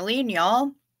 Zenu Marlene,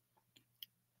 y'all.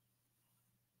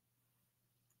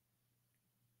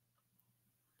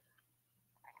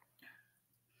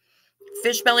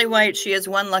 Fish Belly White, she is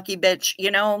one lucky bitch. You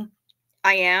know,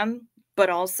 I am, but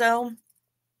also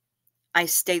I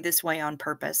stay this way on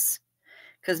purpose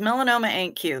because melanoma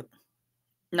ain't cute,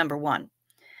 number one.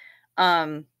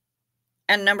 And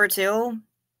number two,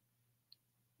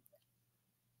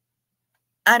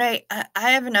 I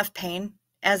have enough pain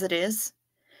as it is.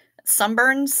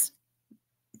 Sunburns,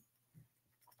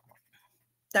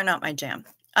 they're not my jam.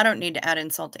 I don't need to add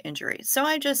insult to injury. So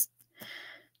I just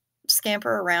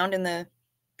scamper around in the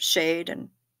shade and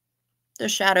the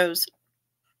shadows,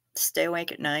 stay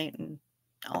awake at night and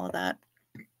all of that.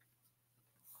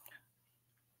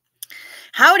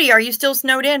 Howdy, are you still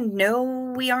snowed in?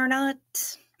 No, we are not.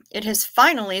 It has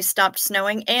finally stopped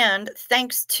snowing, and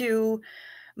thanks to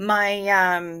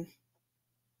my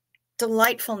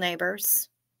delightful neighbors,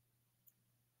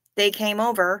 they came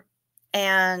over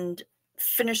and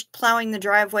finished plowing the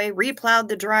driveway, replowed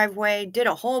the driveway, did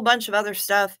a whole bunch of other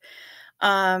stuff.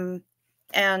 And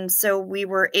so we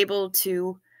were able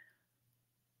to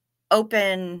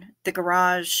open the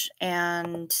garage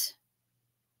and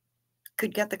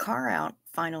could get the car out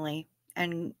finally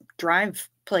and drive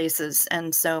places.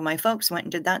 And so my folks went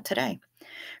and did that today.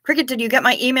 Cricket, did you get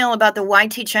my email about the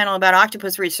YT channel about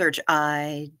octopus research?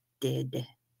 I did.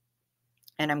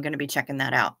 And I'm going to be checking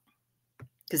that out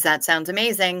because that sounds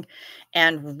amazing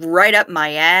and right up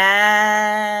my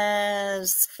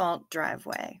asphalt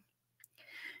driveway.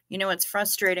 You know, it's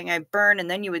frustrating. I burn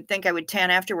and then you would think I would tan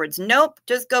afterwards. Nope,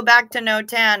 just go back to no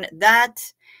tan. That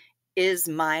is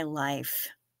my life.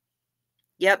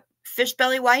 Yep, fish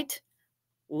belly white,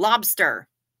 lobster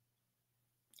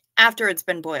after it's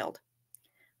been boiled.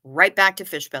 Right back to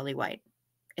fish belly white.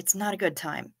 It's not a good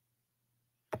time.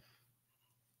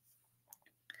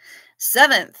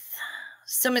 7th.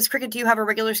 So, Ms. Cricket, do you have a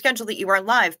regular schedule that you are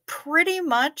live? Pretty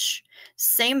much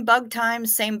same bug time,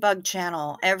 same bug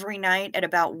channel. Every night at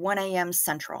about 1 a.m.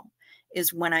 Central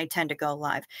is when I tend to go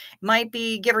live. Might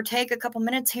be give or take a couple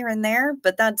minutes here and there,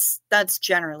 but that's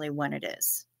generally when it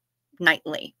is.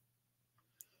 Nightly.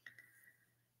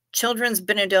 Children's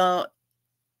Benadryl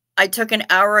I took an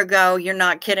hour ago. You're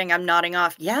not kidding. I'm nodding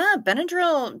off. Yeah,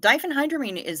 Benadryl,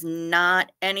 diphenhydramine is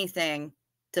not anything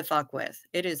to fuck with.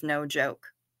 It is no joke.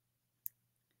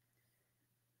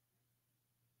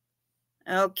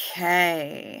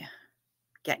 Okay.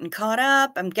 Getting caught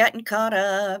up. I'm getting caught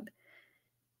up.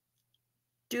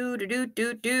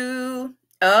 Do.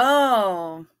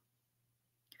 Oh.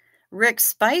 Rick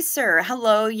Spicer.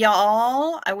 Hello,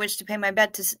 y'all. I wish to pay my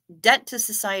debt to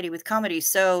society with comedy.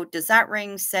 So does that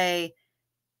ring say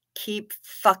keep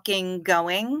fucking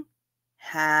going?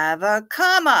 Have a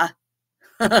comma.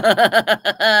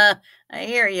 I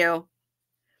hear you.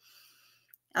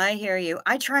 I hear you.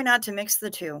 I try not to mix the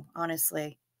two,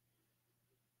 honestly.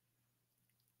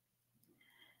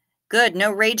 Good.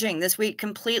 No raging. This week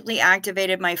completely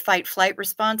activated my fight-flight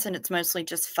response, and it's mostly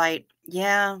just fight.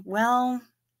 Yeah, well,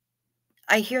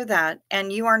 I hear that,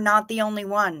 and you are not the only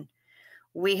one.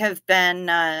 We have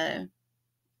been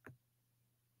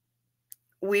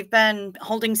we've been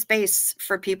holding space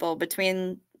for people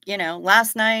between, you know,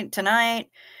 last night, tonight,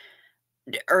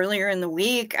 earlier in the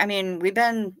week. I mean, we've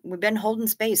been holding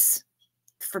space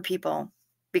for people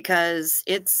because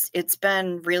it's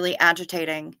been really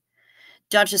agitating.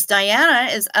 Duchess Diana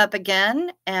is up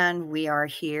again, and we are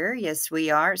here. Yes, we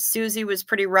are. Susie was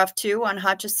pretty rough too on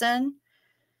Hutchison.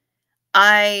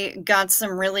 I got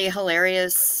some really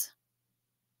hilarious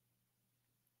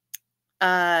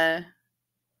emails,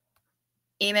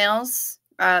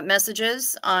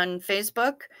 messages on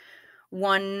Facebook.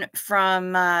 One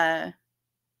from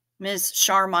Ms.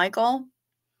 Charmichael,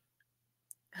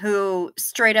 who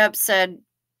straight up said,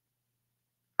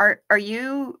 "Are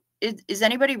you? Is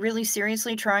anybody really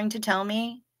seriously trying to tell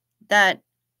me that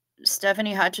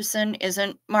Stephanie Hutchison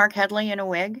isn't Mark Headley in a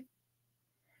wig?"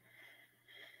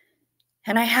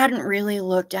 And I hadn't really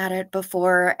looked at it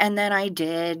before, and then I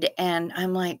did, and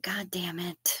I'm like, God damn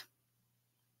it.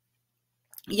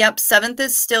 Yep, 7th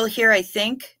is still here, I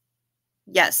think.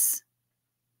 Yes.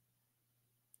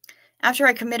 After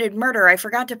I committed murder, I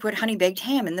forgot to put honey-baked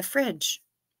ham in the fridge.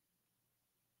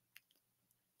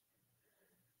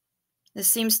 This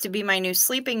seems to be my new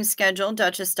sleeping schedule,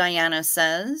 Duchess Diana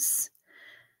says.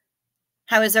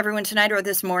 How is everyone tonight or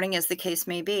this morning, as the case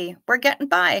may be? We're getting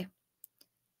by.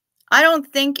 I don't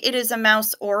think it is a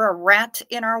mouse or a rat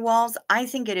in our walls. I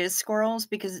think it is squirrels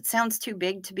because it sounds too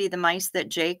big to be the mice that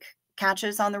Jake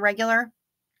catches on the regular.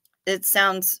 It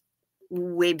sounds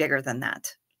way bigger than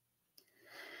that.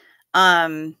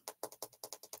 But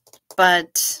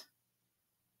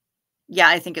yeah,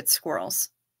 I think it's squirrels.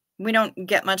 We don't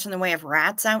get much in the way of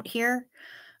rats out here.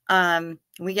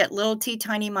 We get little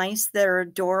tiny mice that are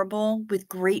adorable with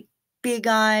great big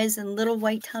eyes and little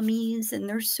white tummies, and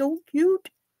they're so cute.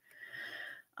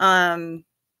 But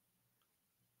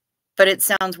it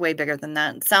sounds way bigger than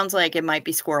that. It sounds like it might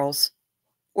be squirrels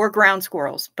or ground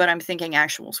squirrels, but I'm thinking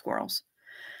actual squirrels.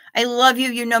 I love you.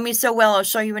 You know me so well. I'll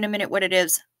show you in a minute what it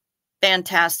is.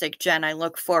 Fantastic, Jen. I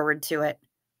look forward to it.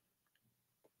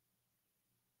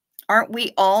 Aren't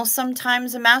we all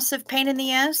sometimes a massive pain in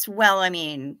the ass? Well, I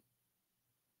mean,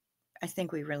 I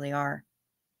think we really are,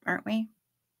 aren't we?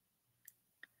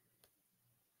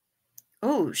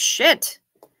 Oh, shit.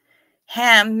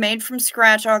 Ham made from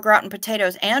scratch, au gratin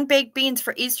potatoes, and baked beans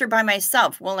for Easter by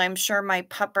myself. Well, I'm sure my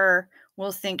pupper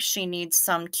will think she needs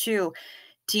some too.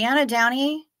 Deanna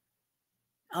Downey,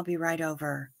 I'll be right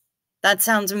over. That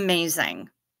sounds amazing.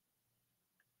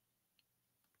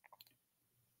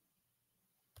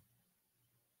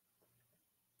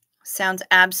 Sounds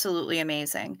absolutely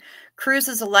amazing. Cruise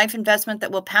is a life investment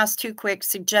that will pass too quick,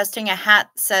 suggesting a hat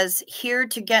says, here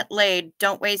to get laid.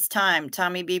 Don't waste time.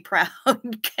 Tommy, be proud.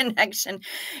 Connection.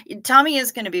 Tommy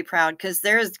is going to be proud because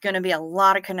there's going to be a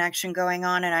lot of connection going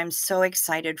on, and I'm so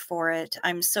excited for it.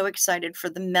 I'm so excited for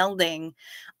the melding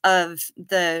of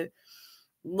the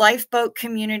lifeboat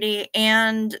community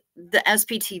and the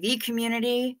SPTV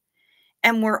community.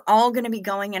 And we're all going to be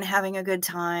going and having a good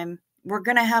time. We're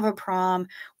going to have a prom.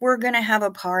 We're going to have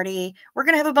a party. We're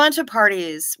going to have a bunch of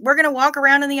parties. We're going to walk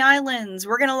around in the islands.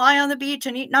 We're going to lie on the beach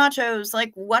and eat nachos,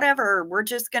 like whatever. We're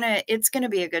just going to, it's going to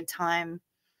be a good time.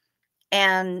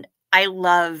 And I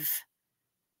love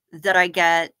that I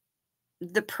get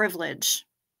the privilege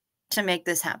to make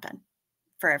this happen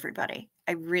for everybody.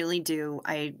 I really do.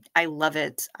 I love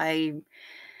it. I'm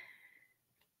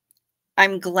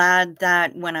glad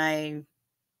that when I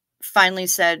finally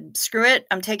said, screw it,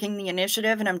 I'm taking the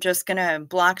initiative and I'm just going to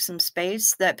block some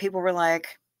space, that people were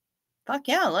like, fuck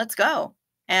yeah, let's go.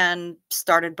 And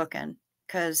started booking,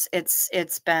 because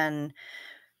it's been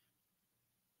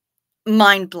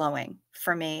mind-blowing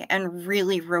for me and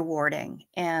really rewarding.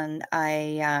 And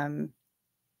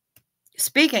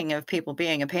speaking of people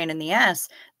being a pain in the ass,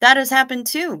 that has happened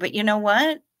too. But you know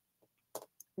what?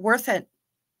 Worth it.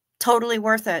 Totally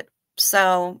worth it.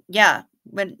 So yeah,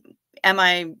 am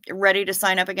I ready to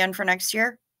sign up again for next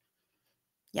year?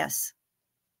 Yes.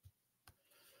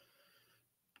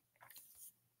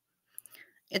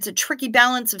 It's a tricky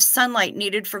balance of sunlight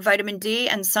needed for vitamin D,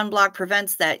 and sunblock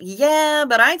prevents that. Yeah,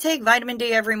 but I take vitamin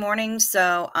D every morning,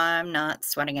 so I'm not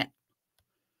sweating it.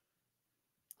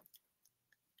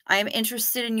 I am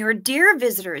interested in your deer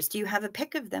visitors. Do you have a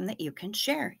pic of them that you can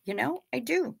share? You know, I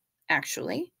do,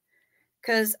 actually,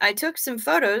 because I took some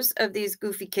photos of these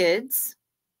goofy kids.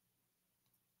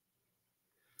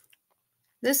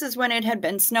 This is when it had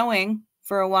been snowing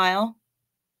for a while.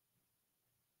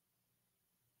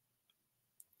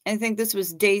 I think this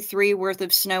was day 3 worth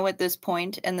of snow at this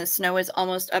point, and the snow is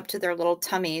almost up to their little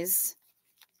tummies.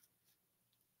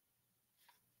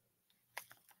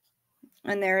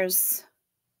 And there's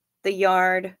the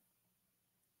yard.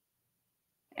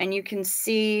 And you can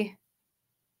see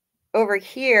over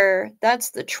here, that's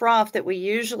the trough that we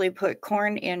usually put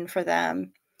corn in for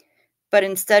them. But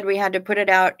instead we had to put it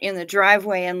out in the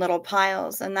driveway in little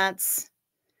piles, and that's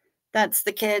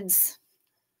the kids.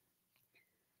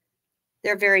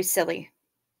 They're very silly.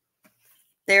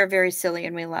 They're very silly,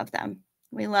 and we love them.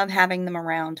 We love having them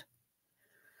around.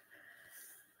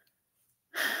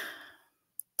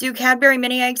 Do Cadbury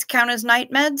mini eggs count as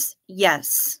night meds?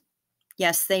 Yes.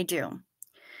 Yes, they do.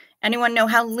 Anyone know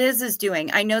how Liz is doing?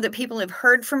 I know that people have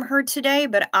heard from her today,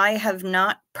 but I have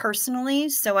not personally,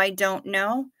 so I don't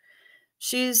know.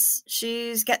 She's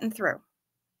getting through.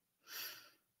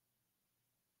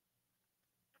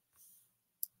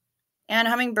 And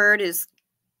Hummingbird is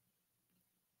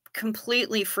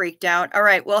completely freaked out. All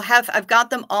right, well, I've got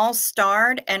them all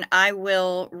starred, and I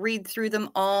will read through them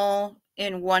all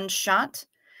in one shot.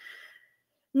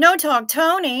 No Talk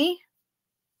Tony.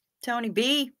 Tony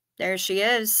B. There she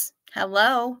is.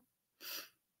 Hello.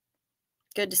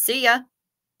 Good to see ya.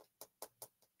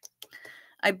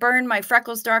 I burn, my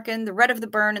freckles darken, the red of the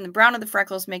burn and the brown of the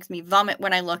freckles makes me vomit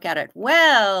when I look at it.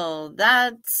 Well,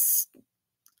 that's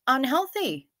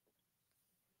unhealthy.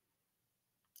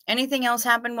 Anything else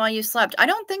happen while you slept? I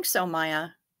don't think so, Maya.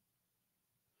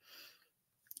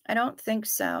 I don't think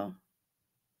so.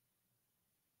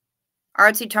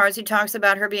 Artsy Tarsy talks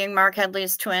about her being Mark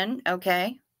Headley's twin.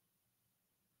 Okay.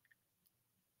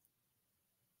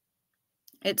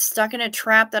 It's stuck in a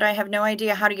trap that I have no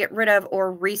idea how to get rid of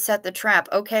or reset the trap.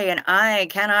 Okay, and I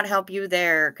cannot help you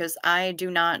there because I do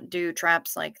not do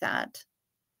traps like that.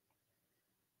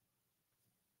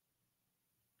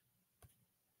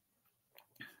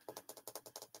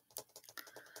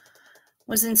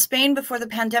 Was in Spain before the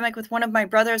pandemic with one of my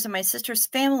brothers and my sister's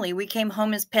family. We came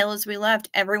home as pale as we left.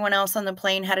 Everyone else on the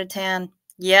plane had a tan.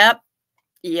 Yep.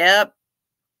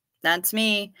 That's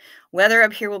me. Weather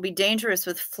up here will be dangerous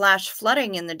with flash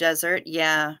flooding in the desert.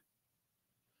 Yeah.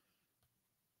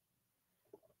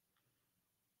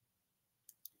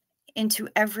 Into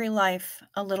every life,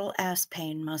 a little ass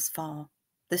pain must fall.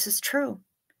 This is true.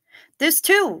 This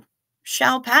too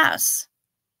shall pass.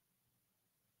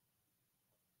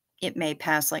 It may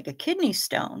pass like a kidney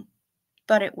stone,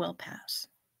 but it will pass.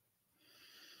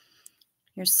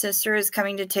 Your sister is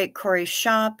coming to take Corey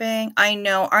shopping. I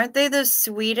know. Aren't they the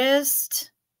sweetest?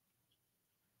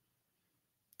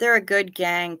 They're a good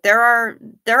gang. There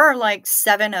are like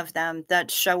 7 of them that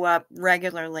show up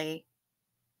regularly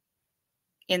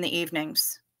in the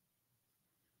evenings.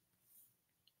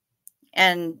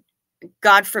 And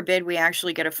God forbid we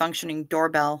actually get a functioning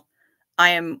doorbell. I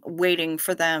am waiting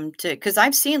for them to, because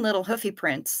I've seen little hoofy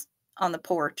prints on the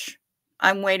porch.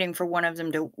 I'm waiting for one of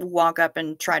them to walk up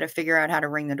and try to figure out how to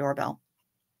ring the doorbell.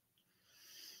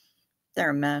 They're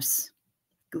a mess.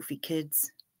 Goofy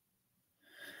kids.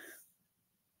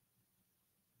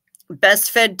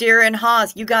 Best fed deer in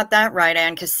Haas. You got that right,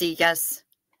 Ann Casillas.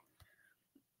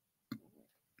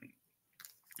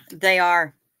 They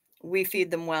are. We feed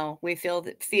them well. We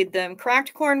feed them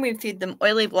cracked corn. We feed them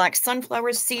oily black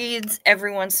sunflower seeds.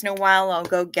 Every once in a while, I'll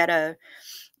go get a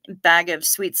bag of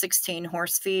Sweet 16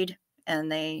 horse feed,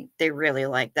 and they really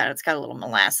like that. It's got a little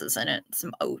molasses in it,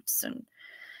 some oats, and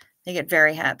they get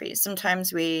very happy.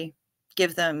 Sometimes we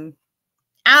give them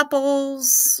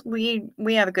apples. We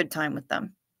have a good time with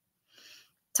them.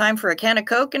 Time for a can of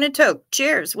Coke and a toke.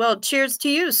 Cheers. Well, cheers to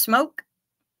you, Smoke.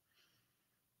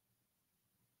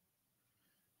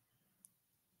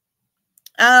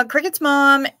 Cricket's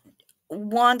mom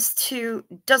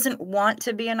doesn't want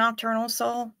to be a nocturnal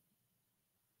soul.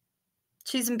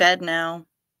 She's in bed now.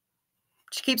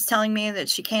 She keeps telling me that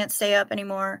she can't stay up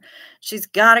anymore. She's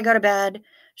got to go to bed.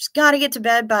 She's got to get to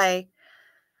bed by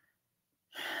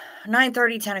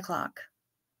 9:30, 10 o'clock.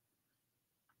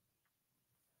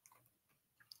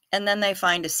 And then they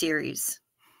find a series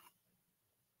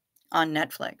on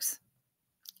Netflix.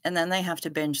 And then they have to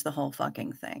binge the whole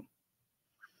fucking thing.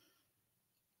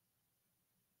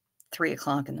 3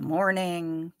 o'clock in the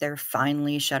morning, they're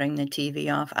finally shutting the TV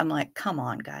off. I'm like, come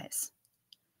on, guys.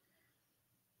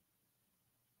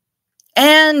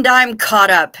 And I'm caught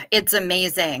up. It's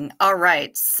amazing. All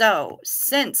right. So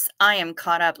since I am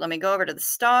caught up, let me go over to the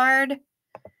Starred.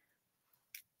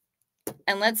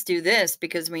 And let's do this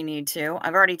because we need to.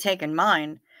 I've already taken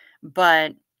mine,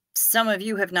 but some of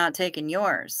you have not taken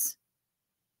yours.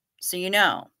 So you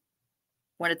know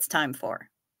what it's time for.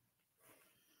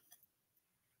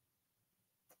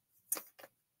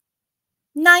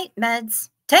 Night meds.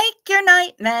 Take your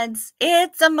night meds.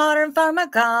 It's a modern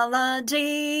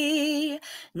pharmacology.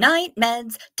 Night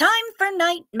meds. Time for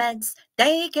night meds.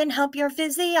 They can help your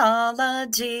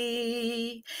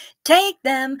physiology. Take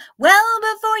them well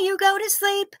before you go to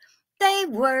sleep. They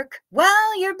work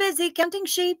while you're busy counting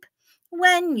sheep.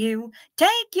 When you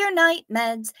take your night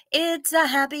meds, it's a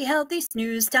happy, healthy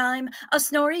snooze time. A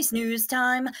snory snooze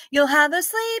time. You'll have a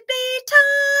sleepy time.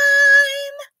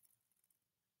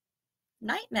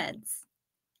 Night meds.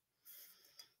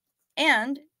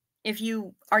 And if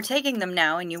you are taking them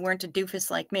now and you weren't a doofus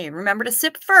like me, remember to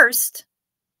sip first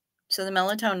so the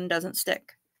melatonin doesn't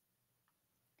stick.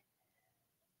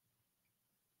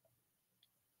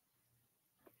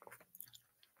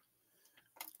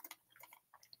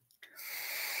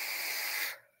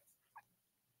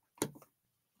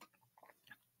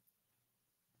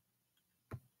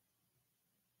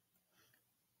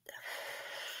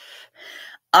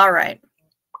 All right.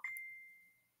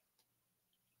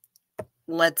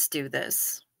 Let's do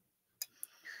this.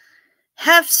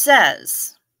 Hef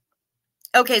says,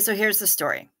 okay, so here's the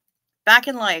story. Back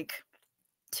in like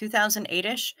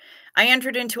 2008-ish, I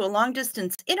entered into a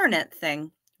long-distance internet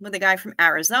thing with a guy from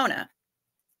Arizona.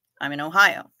 I'm in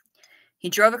Ohio. He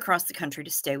drove across the country to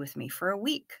stay with me for a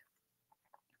week.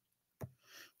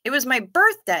 It was my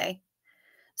birthday,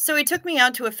 so he took me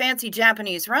out to a fancy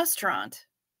Japanese restaurant.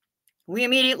 We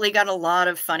immediately got a lot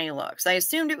of funny looks. I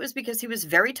assumed it was because he was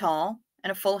very tall and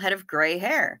a full head of gray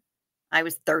hair. I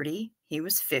was 30, he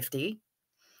was 50.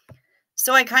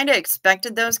 So I kind of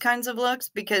expected those kinds of looks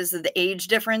because of the age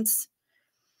difference.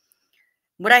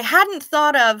 What I hadn't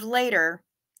thought of later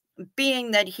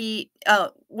being that he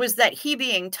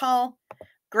being tall,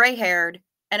 gray-haired,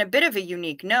 and a bit of a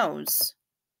unique nose,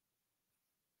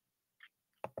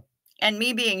 and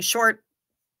me being short,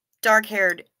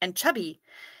 dark-haired, and chubby,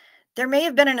 there may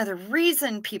have been another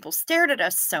reason people stared at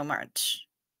us so much.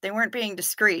 They weren't being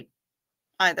discreet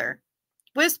either.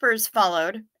 Whispers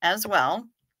followed as well.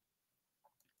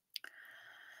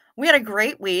 We had a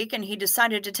great week, and he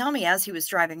decided to tell me as he was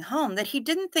driving home that he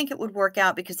didn't think it would work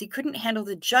out because he couldn't handle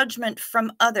the judgment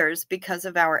from others because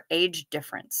of our age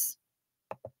difference.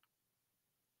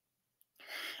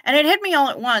 And it hit me all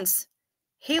at once.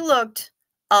 He looked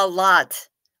a lot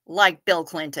like Bill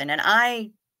Clinton, and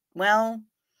I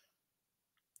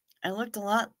looked a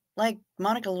lot like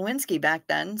Monica Lewinsky back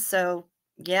then, so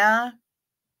yeah,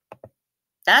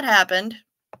 that happened.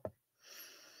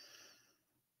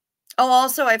 Oh,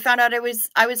 also, I found out I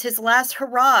was his last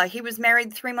hurrah. He was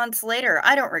married 3 months later.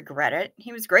 I don't regret it.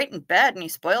 He was great in bed, and he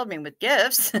spoiled me with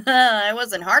gifts. I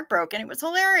wasn't heartbroken. It was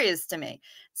hilarious to me.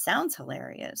 Sounds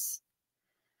hilarious.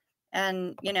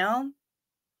 And,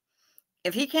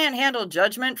 if he can't handle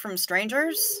judgment from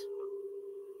strangers,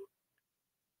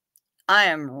 I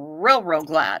am real, real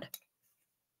glad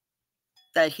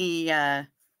that he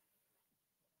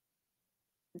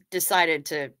decided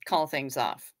to call things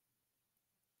off.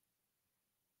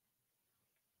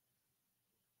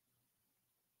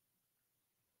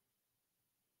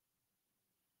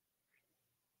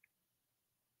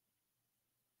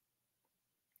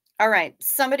 All right,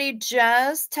 somebody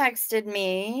just texted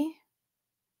me.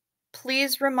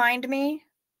 Please remind me.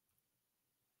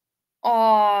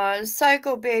 Aw,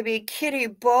 psycho baby kitty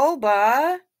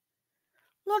boba.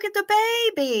 Look at the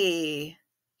baby.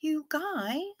 You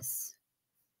guys.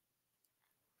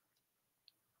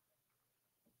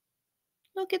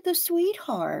 Look at the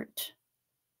sweetheart.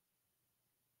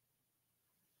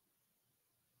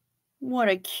 What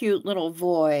a cute little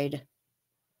void.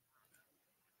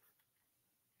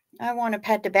 I want to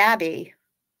pet the babby.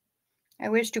 I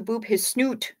wish to boop his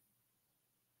snoot.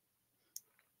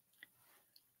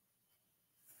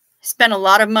 Spent a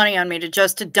lot of money on me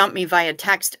to dump me via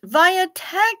text. Via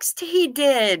text he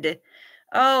did.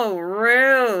 Oh,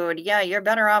 rude. Yeah, you're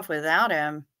better off without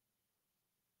him.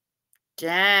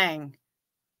 Dang.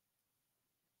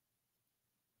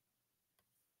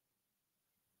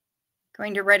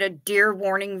 Going to write a deer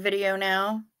warning video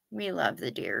now. We love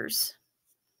the deers.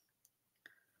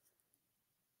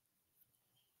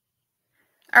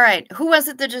 All right, who was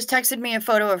it that just texted me a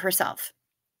photo of herself?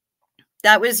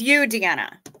 That was you,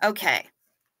 Deanna. Okay.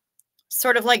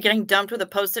 Sort of like getting dumped with a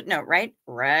Post-it note, right?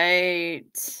 Right.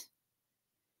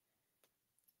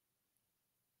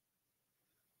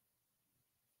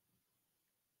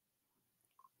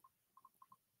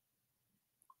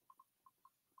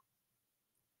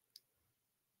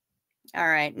 All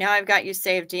right, now I've got you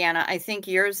saved, Deanna. I think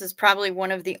yours is probably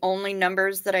one of the only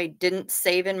numbers that I didn't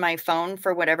save in my phone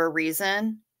for whatever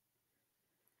reason.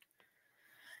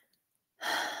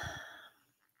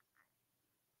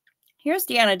 Here's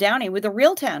Deanna Downey with a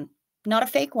real 10, not a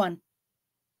fake one.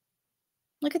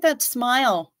 Look at that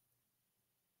smile.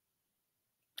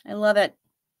 I love it.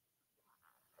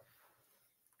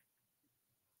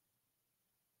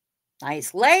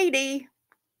 Nice lady.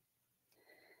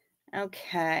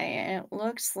 Okay, it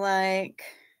looks like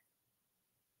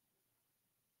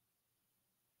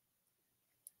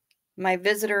my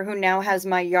visitor who now has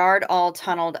my yard all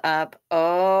tunneled up.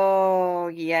 Oh,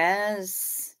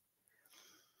 yes.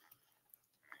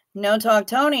 No Talk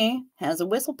Tony has a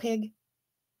whistle pig.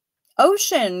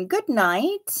 Ocean, good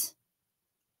night.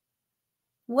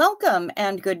 Welcome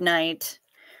and good night.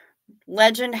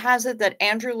 Legend has it that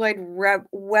Andrew Lloyd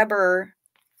Webber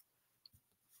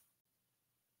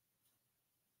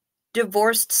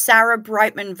divorced Sarah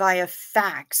Brightman via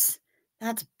fax.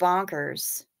 That's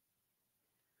bonkers.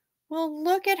 Well,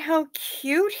 look at how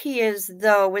cute he is,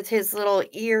 though, with his little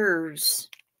ears.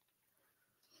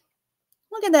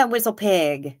 Look at that whistle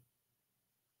pig.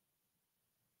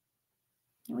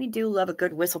 We do love a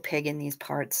good whistle pig in these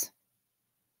parts.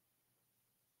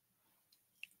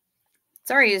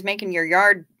 Sorry he's making your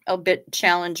yard a bit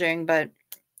challenging, but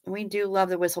we do love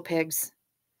the whistle pigs.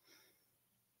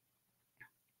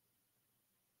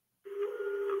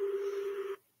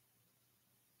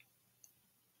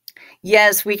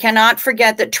 Yes, we cannot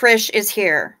forget that Trish is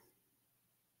here.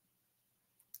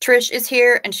 Trish is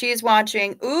here and she's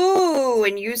watching. Ooh,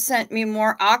 and you sent me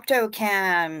more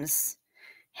Octocams.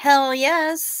 Hell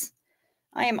yes.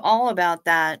 I am all about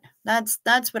that. That's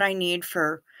what I need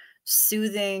for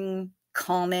soothing,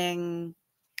 calming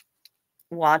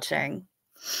watching.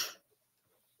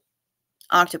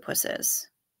 Octopuses.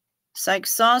 Psych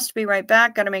sauce to be right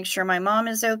back. Got to make sure my mom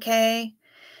is okay.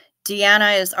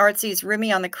 Deanna is Artsy's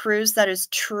roomie on the cruise. That is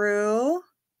true.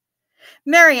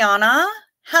 Mariana,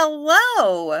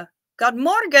 hello. Good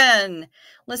morgen.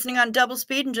 Listening on double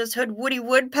speed and just heard Woody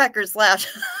Woodpecker's laugh.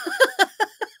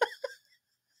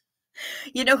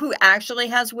 You know who actually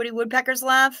has Woody Woodpecker's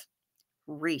laugh?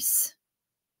 Reese.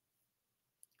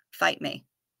 Fight me.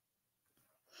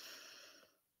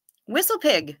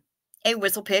 Whistlepig. A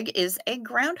whistlepig is a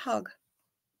groundhog.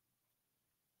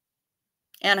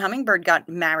 And Hummingbird got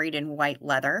married in white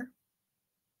leather.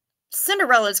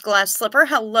 Cinderella's glass slipper.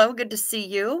 Hello, good to see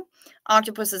you.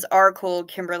 Octopuses are cool,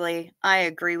 Kimberly. I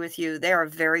agree with you. They are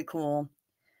very cool.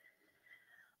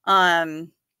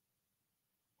 And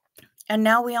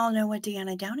now we all know what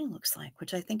Deanna Downing looks like,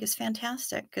 which I think is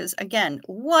fantastic. Because, again,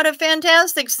 what a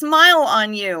fantastic smile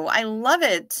on you. I love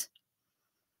it.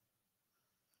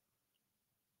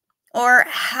 Or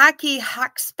Hacky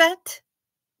Hackspet.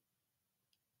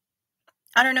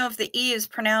 I don't know if the E is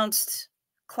pronounced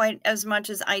quite as much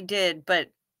as I did, but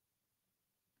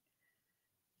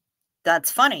that's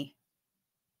funny.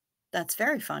 That's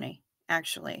very funny,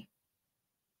 actually.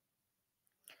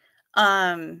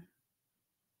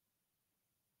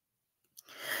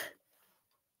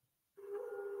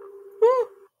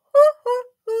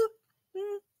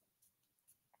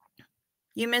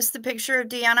 You missed the picture of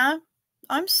Deanna?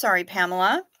 I'm sorry,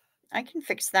 Pamela. I can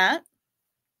fix that.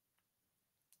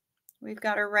 We've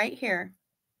got her right here.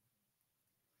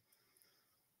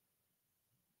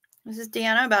 This is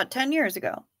Deanna about 10 years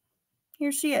ago.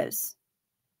 Here she is.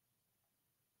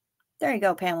 There you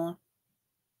go, Pamela.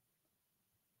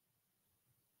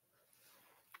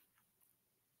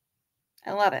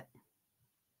 I love it.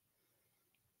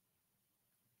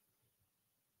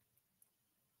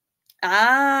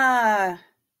 Ah.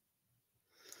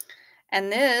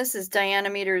 And this is Diana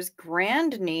Meter's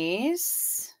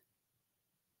grandniece.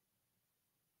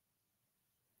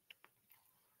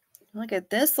 Look at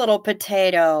this little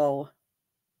potato.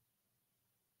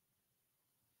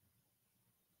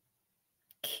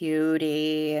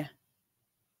 Cutie.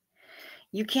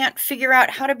 You can't figure out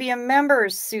how to be a member,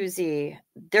 Susie.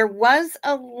 There was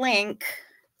a link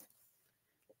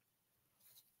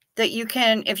that you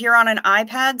can, if you're on an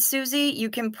iPad, Susie, you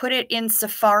can put it in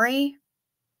Safari.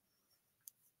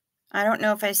 I don't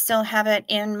know if I still have it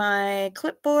in my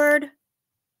clipboard.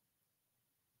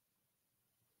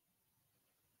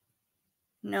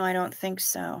 No, I don't think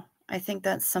so. I think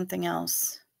that's something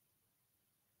else.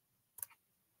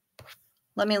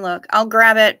 Let me look. I'll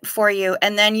grab it for you.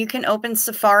 And then you can open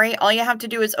Safari. All you have to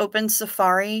do is open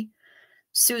Safari,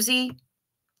 Susie,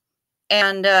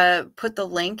 and put the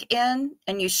link in,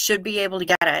 and you should be able to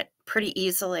get it pretty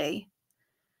easily.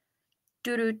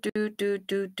 Here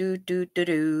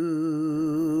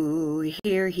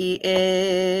he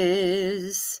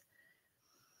is.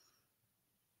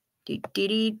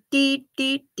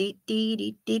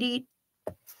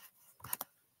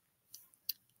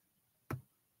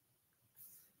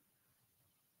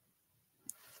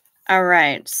 All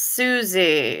right,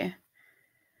 Susie,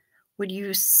 would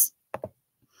you,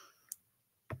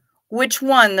 which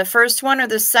one, the first one or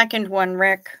the second one,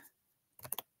 Rick?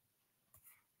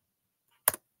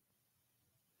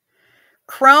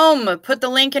 Chrome, put the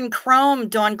link in Chrome,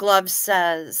 Dawn Glove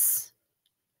says.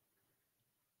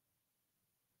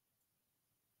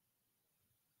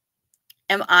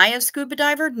 Am I a scuba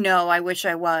diver? No, I wish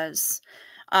I was.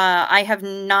 I have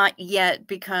not yet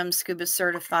become scuba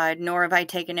certified, nor have I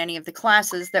taken any of the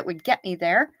classes that would get me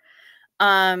there.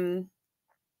 But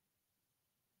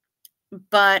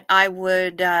I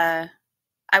would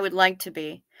like to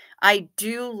be. I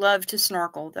do love to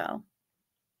snorkel, though.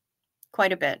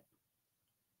 Quite a bit.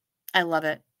 I love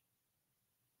it.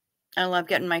 I love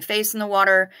getting my face in the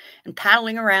water and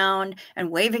paddling around and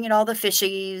waving at all the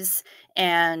fishies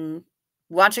and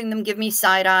watching them give me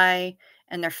side eye,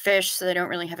 and they're fish, so they don't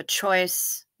really have a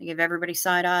choice. They give everybody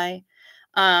side eye.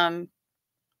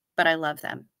 But I love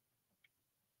them.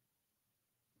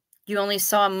 You only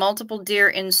saw multiple deer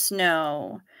in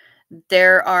snow.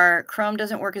 Chrome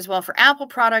doesn't work as well for Apple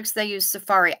products. They use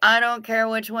Safari. I don't care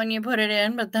which one you put it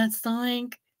in, but that's the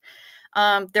link.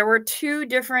 There were 2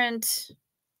 different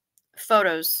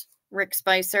photos, Rick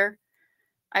Spicer.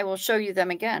 I will show you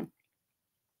them again.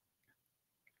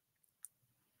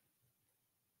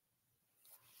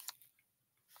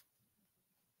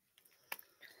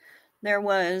 There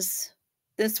was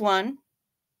this one.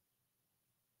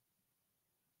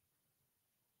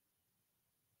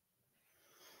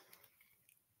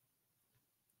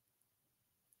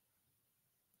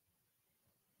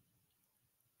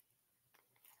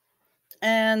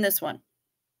 And this one.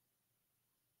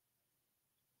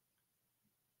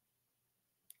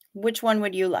 Which one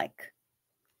would you like?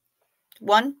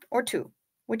 1 or 2?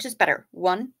 Which is better,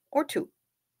 1 or 2?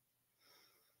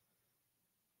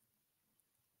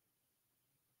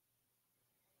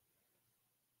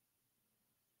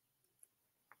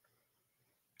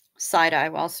 Side eye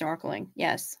while snorkeling.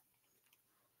 Yes.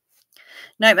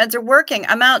 Night meds are working.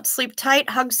 I'm out. Sleep tight.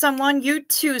 Hug someone. You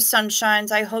too,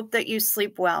 sunshines. I hope that you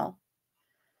sleep well.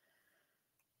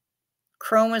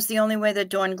 Chrome was the only way that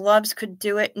Dawn gloves could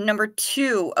do it. Number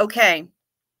 2. Okay.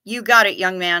 You got it,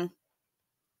 young man.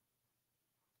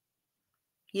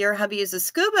 Your hubby is a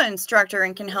scuba instructor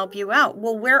and can help you out.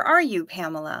 Well, where are you,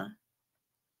 Pamela?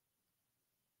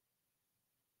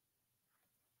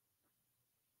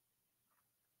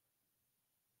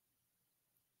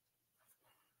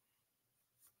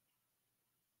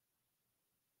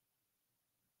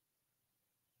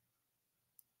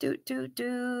 Let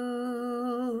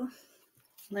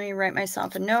me write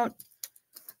myself a note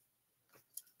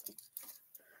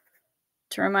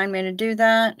to remind me to do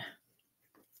that.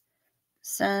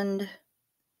 Send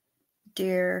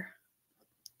dear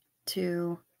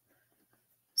to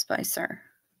Spicer.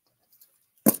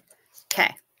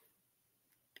 Okay.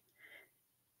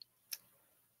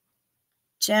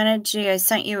 Janet G, I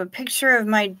sent you a picture of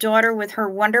my daughter with her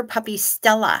wonder puppy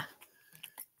Stella.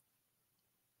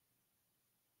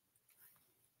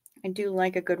 I do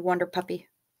like a good wonder puppy.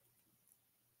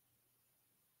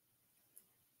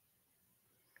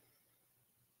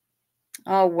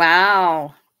 Oh,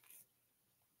 wow.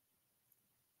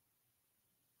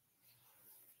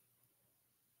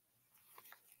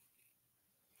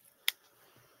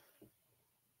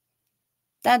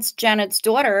 That's Janet's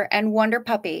daughter and wonder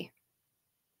puppy.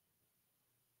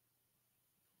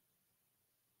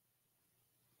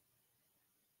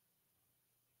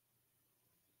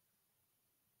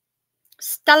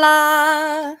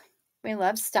 Stella. We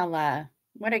love Stella.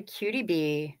 What a cutie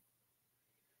bee.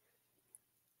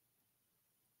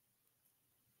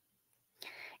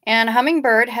 And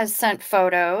Hummingbird has sent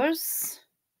photos.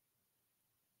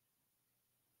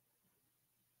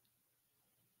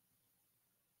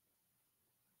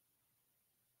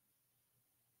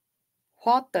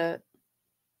 What the?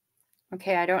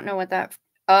 Okay, I don't know what that...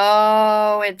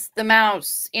 Oh, it's the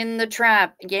mouse in the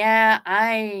trap. Yeah,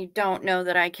 I don't know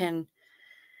that I can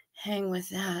hang with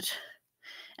that.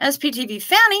 SPTV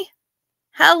Fanny,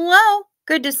 hello.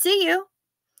 Good to see you.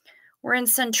 We're in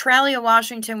Centralia,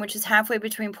 Washington, which is halfway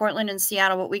between Portland and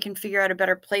Seattle, but we can figure out a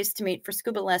better place to meet for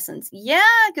scuba lessons. Yeah,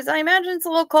 because I imagine it's a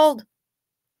little cold.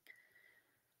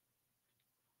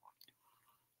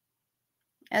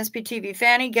 SPTV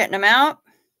Fanny getting them out.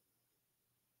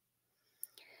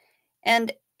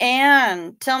 And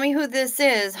Anne, tell me who this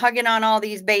is hugging on all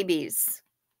these babies.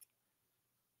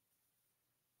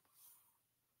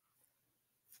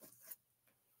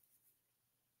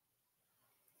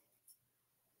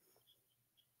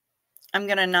 I'm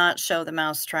going to not show the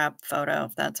mousetrap photo,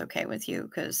 if that's okay with you,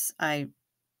 because I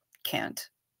can't.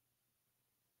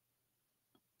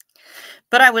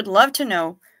 But I would love to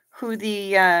know who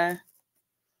the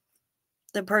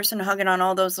person hugging on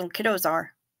all those little kiddos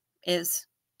is.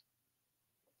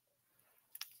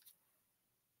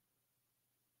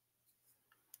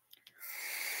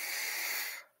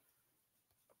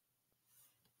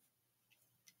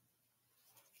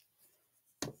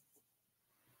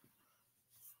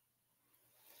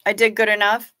 I did good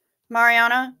enough,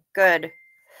 Mariana? Good.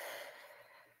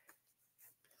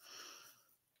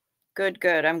 Good,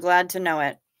 good. I'm glad to know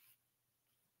it.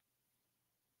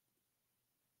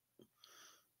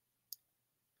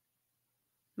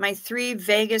 My 3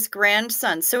 Vegas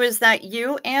grandsons. So is that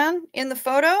you, Anne, in the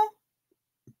photo?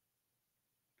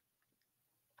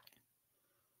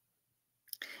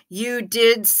 You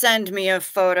did send me a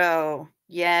photo.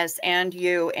 Yes, and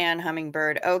you, Anne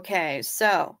Hummingbird. Okay,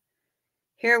 so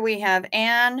here we have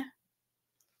Anne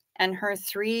and her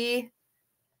 3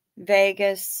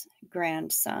 Vegas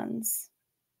grandsons.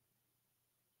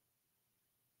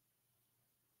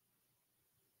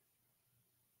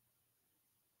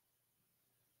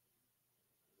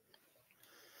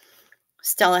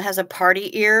 Stella has a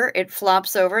party ear. It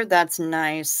flops over. That's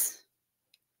nice.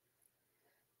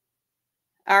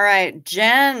 All right.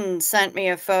 Jen sent me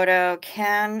a photo.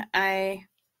 Can I...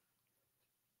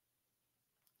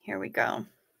 Here we go.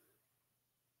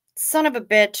 Son of a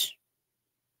bitch.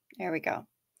 There we go.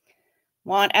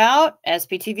 Want out?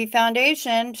 SPTV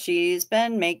Foundation. She's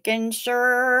been making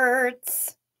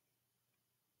shirts.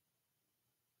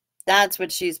 That's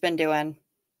what she's been doing.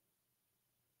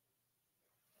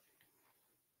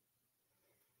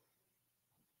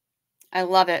 I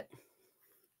love it.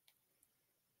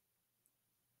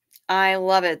 I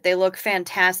love it. They look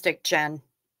fantastic, Jen.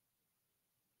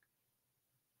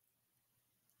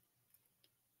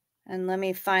 And let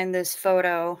me find this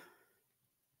photo.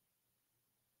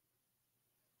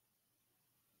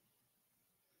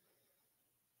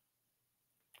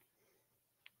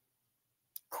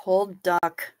 Cold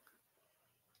duck.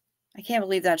 I can't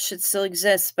believe that shit still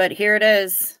exists, but here it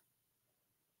is.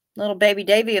 Little baby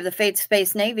Davy of the Fate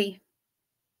Space Navy.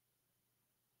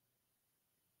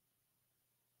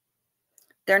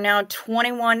 They're now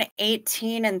 21,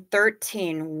 18, and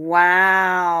 13.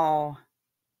 Wow.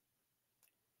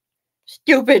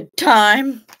 Stupid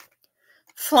time.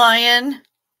 Flying.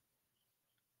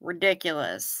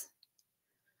 Ridiculous.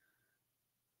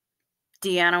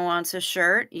 Deanna wants a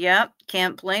shirt. Yep,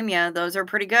 can't blame you. Those are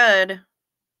pretty good.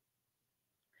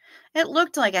 It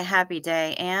looked like a happy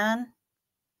day, Anne.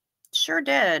 Sure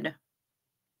did.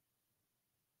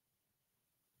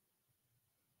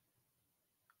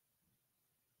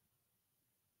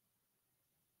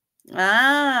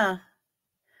 Ah.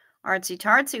 Artsy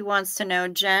Tartsy wants to know,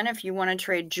 Jen, if you want to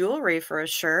trade jewelry for a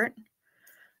shirt.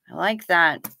 I like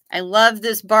that. I love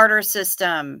this barter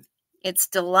system. It's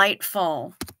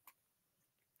delightful.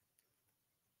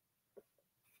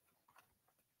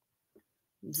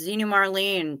 Xenu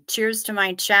Marlene, cheers to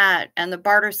my chat and the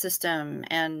barter system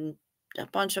and a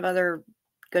bunch of other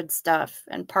good stuff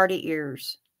and party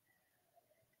ears.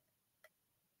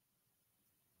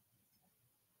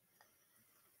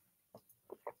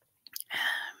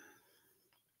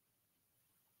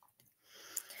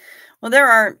 Well, there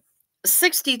are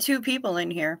 62 people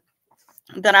in here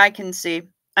that I can see.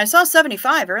 I saw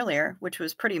 75 earlier, which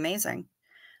was pretty amazing.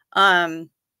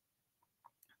 And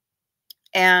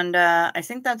I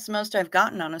think that's the most I've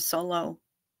gotten on a solo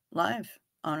live,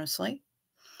 honestly.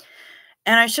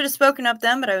 And I should have spoken up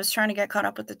then, but I was trying to get caught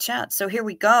up with the chat. So here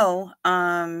we go.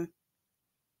 Thank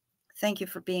you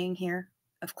for being here,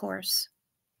 of course.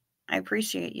 I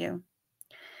appreciate you.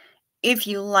 If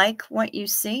you like what you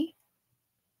see,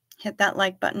 hit that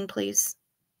like button, please.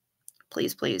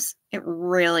 Please, please. It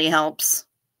really helps.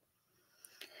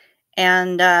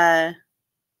 And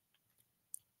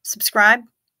subscribe.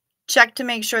 Check to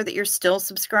make sure that you're still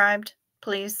subscribed,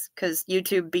 please, because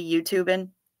YouTube be YouTubing.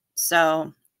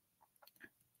 So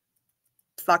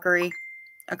fuckery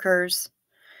occurs.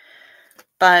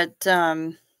 But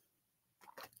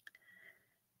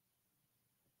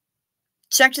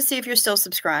check to see if you're still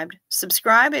subscribed.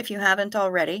 Subscribe if you haven't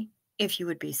already, if you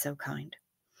would be so kind.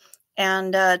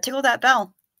 And tickle that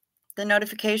bell, the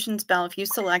notifications bell. If you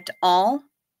select all,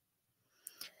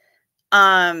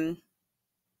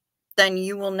 then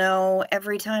you will know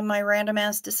every time my random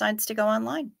ass decides to go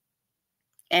online.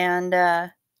 And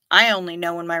I only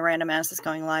know when my random ass is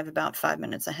going live about 5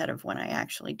 minutes ahead of when I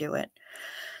actually do it.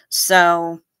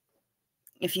 So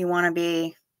if you want to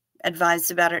be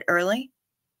advised about it early,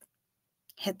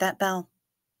 hit that bell.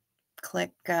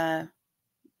 Click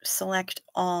select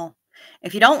all.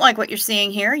 If you don't like what you're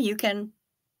seeing here, you can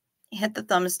hit the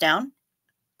thumbs down.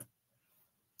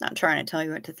 Not trying to tell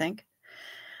you what to think.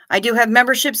 I do have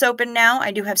memberships open now.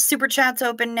 I do have super chats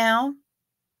open now.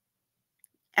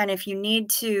 And if you need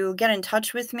to get in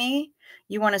touch with me,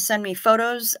 you want to send me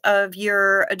photos of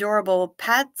your adorable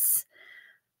pets,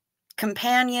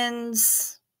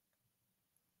 companions,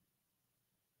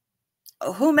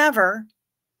 whomever,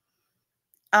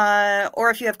 or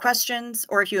if you have questions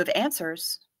or if you have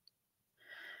answers,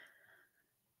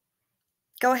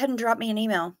 go ahead and drop me an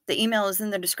email. The email is in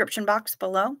the description box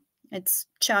below. It's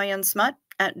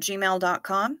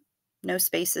chaoyansmut@gmail.com. No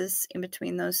spaces in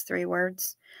between those 3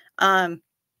 words.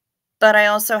 But I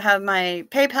also have my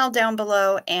PayPal down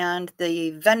below and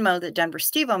the Venmo that Denver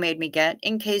Steve-O made me get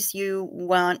in case you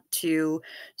want to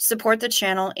support the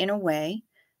channel in a way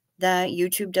that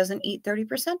YouTube doesn't eat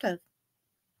 30% of.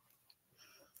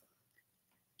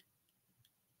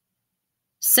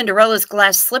 Cinderella's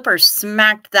glass slipper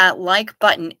smacked that like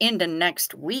button into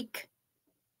next week.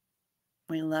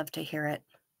 We love to hear it.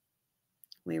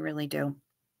 We really do.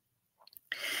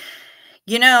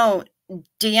 You know,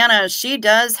 Deanna, she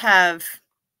does have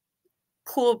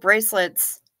cool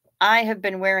bracelets. I have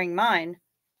been wearing mine.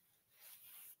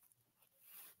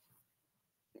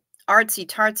 Artsy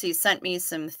Tartsy sent me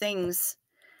some things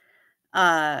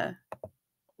last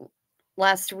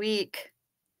week,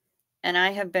 and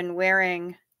I have been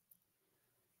wearing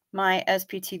my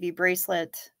SPTV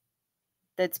bracelet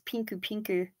that's pinku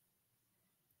pinku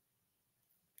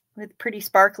with pretty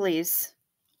sparklies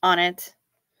on it.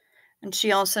 And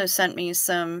she also sent me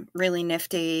some really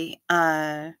nifty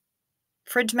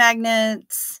fridge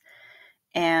magnets,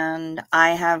 and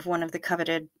I have one of the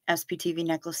coveted SPTV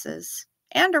necklaces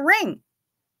and a ring.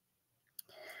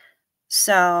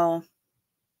 So,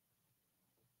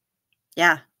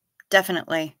 yeah,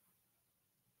 definitely.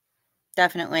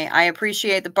 Definitely. I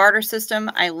appreciate the barter system.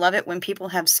 I love it when people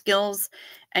have skills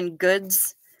and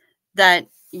goods that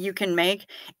you can make.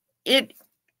 It,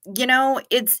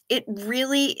 it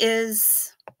really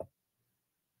is,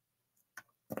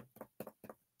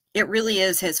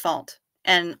 his fault.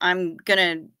 And I'm going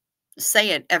to say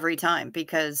it every time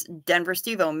because Denver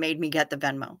Steve-O made me get the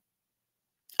Venmo.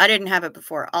 I didn't have it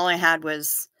before. All I had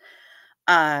was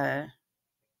PayPal.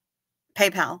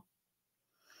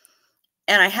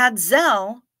 And I had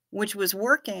Zelle, which was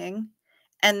working.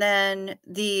 And then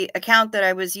the account that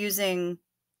I was using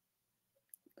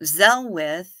Zelle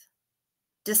with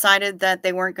decided that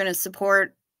they weren't going to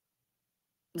support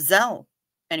Zelle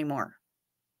anymore,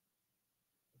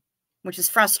 which is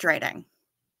frustrating.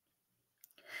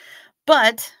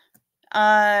 But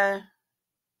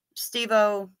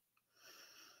Steve-O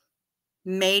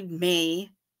made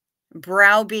me,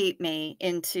 browbeat me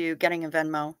into getting a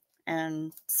Venmo.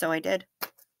 And so I did.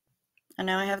 And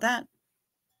now I have that.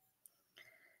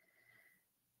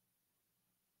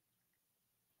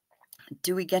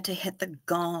 Do we get to hit the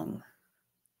gong?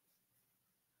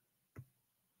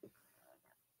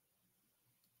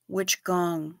 Which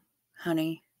gong,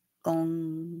 honey?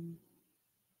 Gong.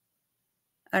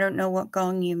 I don't know what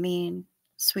gong you mean,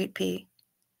 Sweet Pea.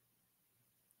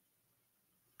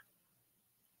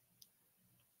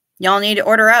 Y'all need to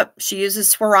order up. She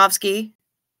uses Swarovski.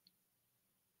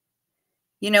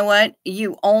 You know what?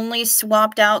 You only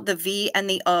swapped out the V and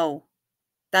the O.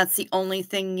 That's the only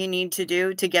thing you need to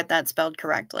do to get that spelled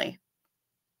correctly.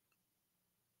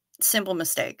 Simple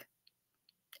mistake.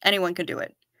 Anyone can do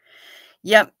it.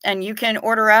 Yep. And you can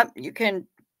order up. You can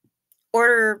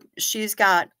order. She's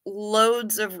got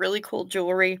loads of really cool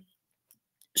jewelry.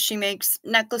 She makes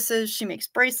necklaces. She makes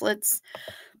bracelets.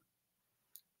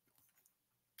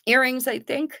 Earrings, I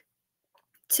think,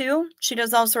 too. She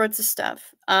does all sorts of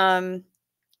stuff. And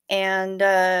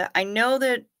I know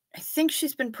that I think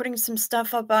she's been putting some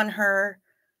stuff up on her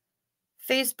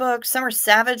Facebook. Summer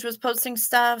Savage was posting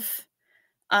stuff.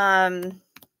 Purple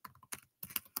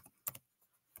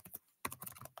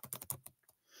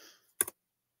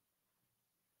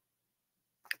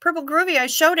Groovy, I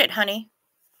showed it, honey.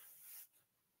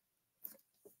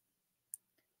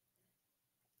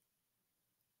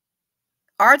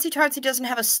 Artsy Tartsy doesn't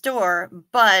have a store,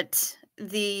 but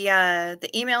the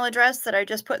email address that I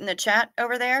just put in the chat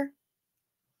over there,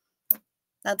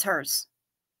 that's hers.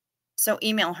 So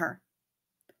email her.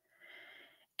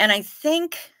 And I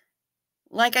think,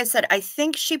 like I said, I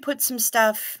think she put some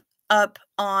stuff up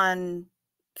on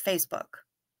Facebook.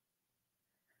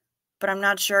 But I'm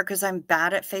not sure because I'm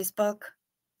bad at Facebook.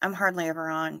 I'm hardly ever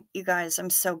on. You guys, I'm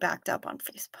so backed up on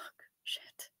Facebook.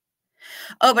 Shit.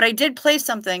 Oh, but I did play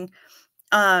something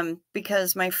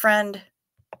because my friend,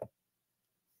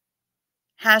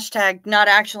 hashtag not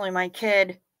actually my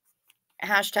kid,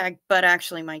 hashtag but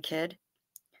actually my kid,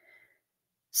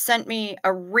 sent me a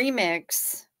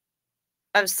remix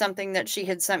of something that she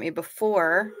had sent me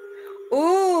before.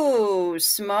 Ooh,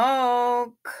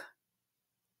 Smoke.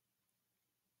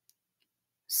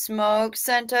 Smoke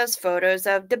sent us photos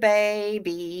of the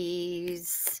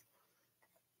babies.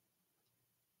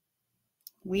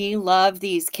 We love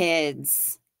these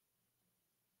kids.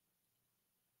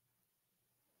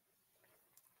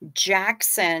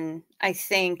 Jackson, I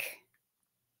think,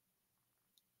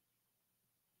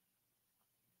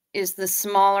 is the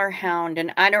smaller hound,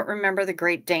 and I don't remember the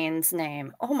Great Dane's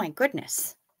name. Oh my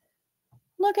goodness.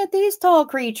 Look at these tall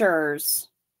creatures.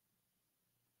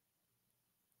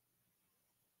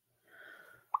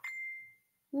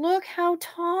 Look how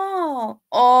tall.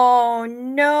 Oh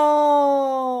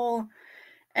no.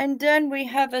 And then we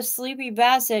have a sleepy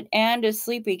basset and a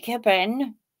sleepy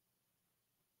kitten.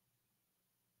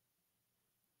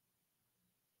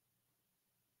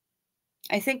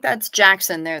 I think that's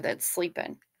Jackson there that's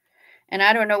sleeping. And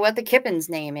I don't know what the kippen's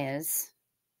name is.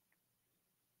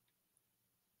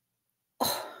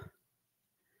 Oh.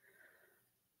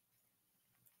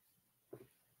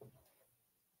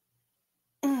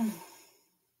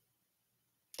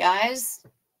 Guys,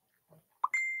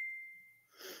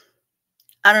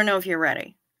 I don't know if you're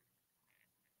ready.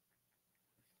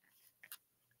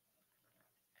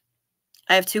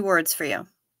 I have 2 words for you.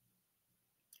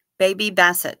 Baby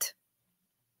Basset.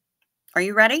 Are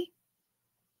you ready?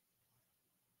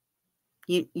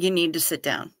 You need to sit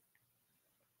down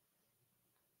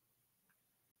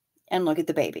and look at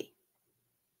the baby.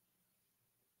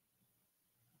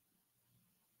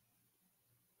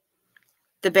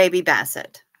 The baby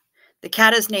Basset. The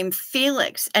cat is named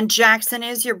Felix, and Jackson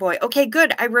is your boy. Okay,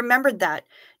 good. I remembered that.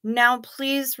 Now,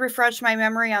 please refresh my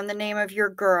memory on the name of your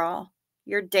girl,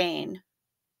 your Dane.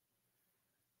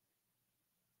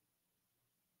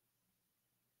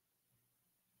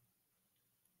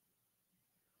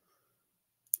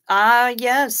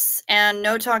 Yes. And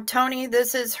No Talk Tony,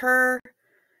 this is her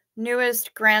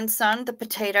newest grandson, the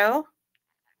potato.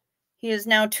 He is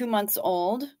now 2 months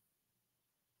old.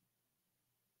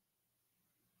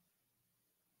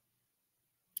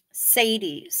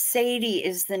 Sadie. Sadie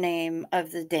is the name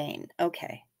of the Dane.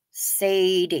 Okay.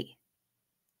 Sadie.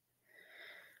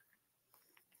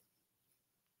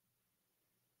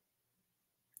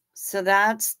 So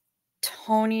that's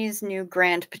Tony's new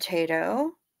grand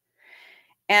potato.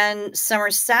 And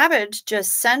Summer Savage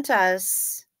just sent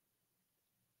us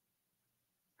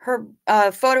her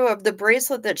photo of the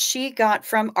bracelet that she got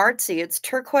from Artsy. It's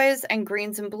turquoise and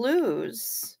greens and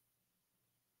blues.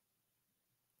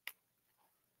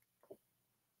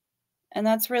 And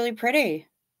that's really pretty.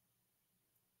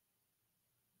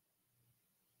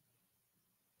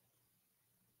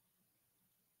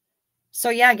 So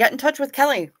yeah, get in touch with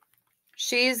Kelly.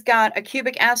 She's got a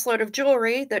cubic ass load of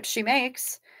jewelry that she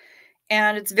makes,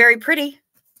 and it's very pretty.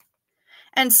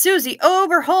 And Susie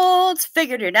Oberholtz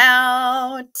figured it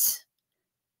out.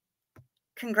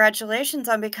 Congratulations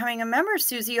on becoming a member,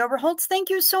 Susie Oberholtz. Thank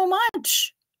you so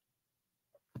much.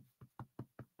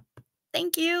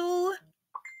 Thank you.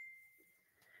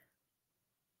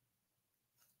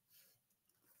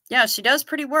 Yeah, she does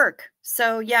pretty work.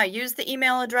 So yeah, use the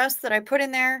email address that I put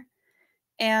in there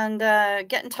and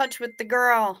get in touch with the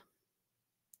girl.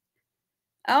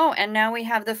 Oh, and now we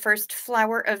have the first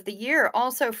flower of the year,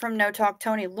 also from No Talk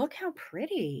Tony. Look how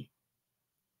pretty.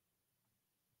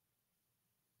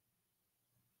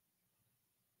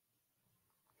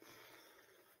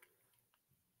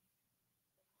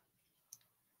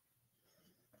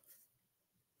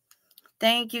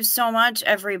 Thank you so much,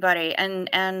 everybody.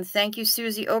 And thank you,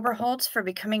 Susie Oberholtz, for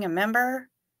becoming a member.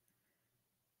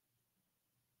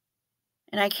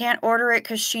 And I can't order it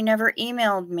because she never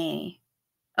emailed me.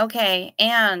 Okay,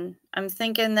 Anne, I'm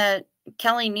thinking that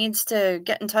Kelly needs to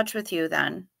get in touch with you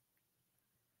then.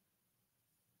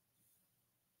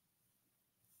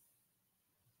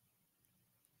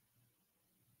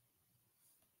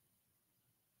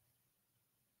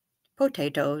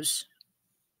 Potatoes.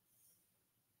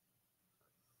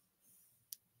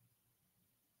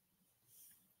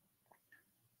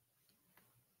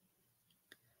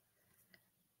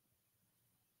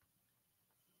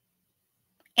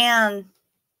 Anne,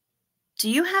 do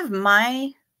you have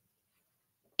my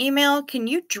email? Can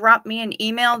you drop me an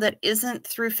email that isn't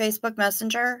through Facebook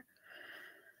Messenger?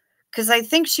 Because I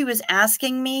think she was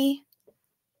asking me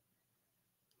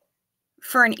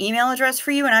for an email address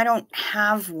for you, and I don't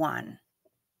have one.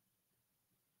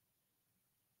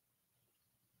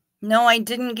 No, I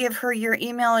didn't give her your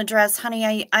email address,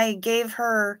 honey. I gave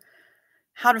her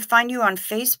how to find you on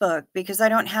Facebook because I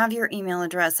don't have your email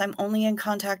address. I'm only in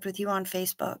contact with you on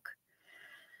Facebook.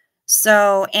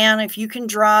 So, Anne, if you can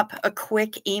drop a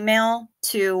quick email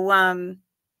to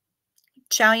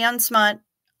chowyunsmut,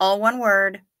 all one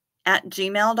word,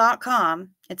 @gmail.com.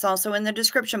 It's also in the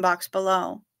description box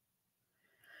below.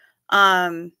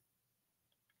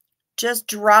 Just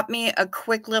drop me a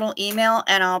quick little email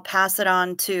and I'll pass it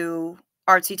on to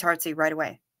Artsy Tartsy right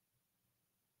away.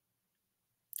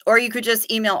 Or you could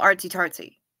just email Artsy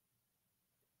Tartsy.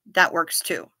 That works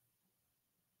too.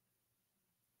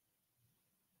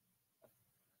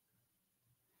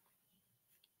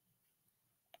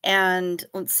 And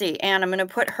let's see, Anne, I'm going to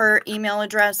put her email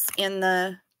address in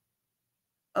the...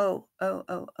 Oh,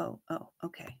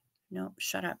 okay. No,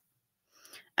 shut up.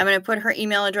 I'm going to put her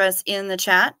email address in the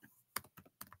chat.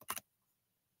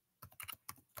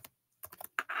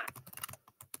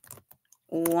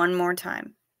 One more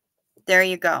time. There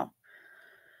you go.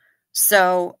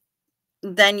 So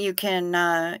then you can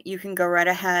go right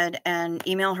ahead and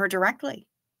email her directly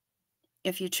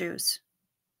if you choose.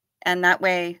 And that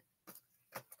way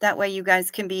you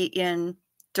guys can be in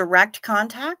direct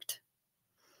contact.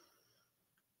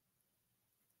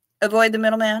 Avoid the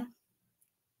middleman.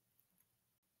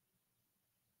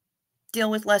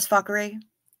 Deal with less fuckery.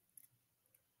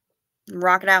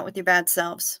 Rock it out with your bad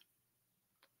selves.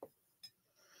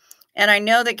 And I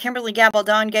know that Kimberly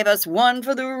Gabaldon gave us one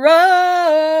for the road.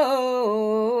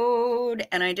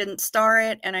 And I didn't star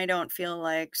it, and I don't feel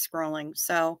like scrolling.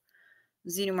 So,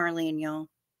 Zena Marlene, y'all.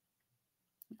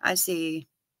 I see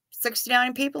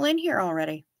 69 people in here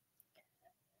already.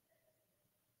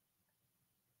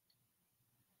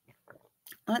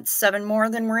 That's 7 more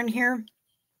than were in here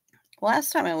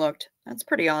last time I looked. That's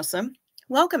pretty awesome.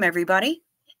 Welcome, everybody.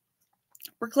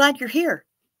 We're glad you're here.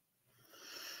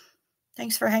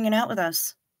 Thanks for hanging out with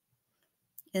us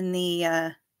in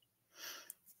the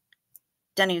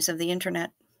Denny's of the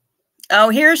internet. Oh,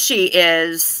 here she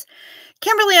is.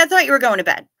 Kimberly, I thought you were going to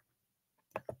bed.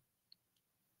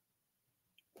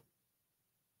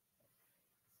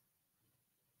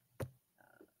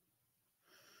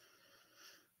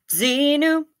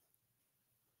 Xenu.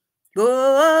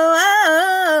 Whoa.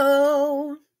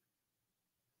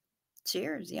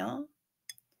 Cheers, y'all.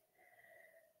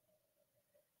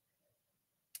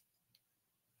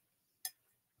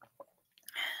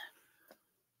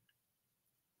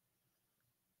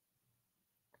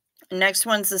 Next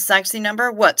one's the sexy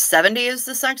number. What, 70 is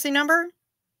the sexy number?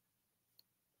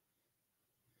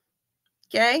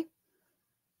 Okay.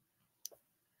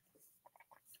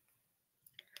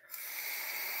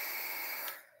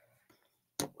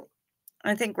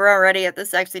 I think we're already at the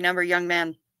sexy number, young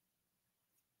man.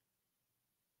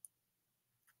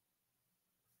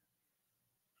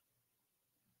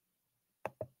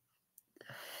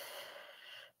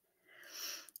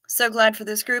 So glad for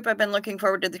this group. I've been looking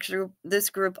forward to this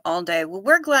group all day. Well,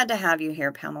 we're glad to have you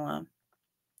here, Pamela.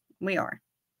 We are.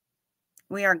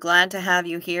 We are glad to have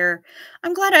you here.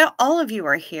 I'm glad all of you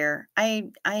are here. I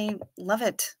love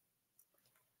it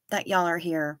that y'all are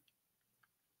here,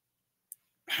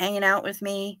 hanging out with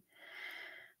me.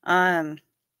 In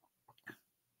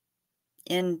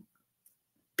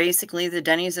basically the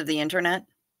Denny's of the internet.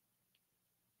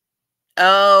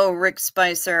 Oh, Rick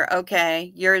Spicer.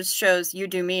 Okay. Yours shows you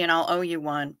do me and I'll owe you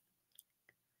one.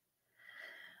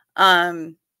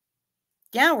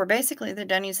 Yeah, we're basically the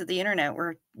Denny's of the internet.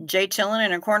 We're Jay chilling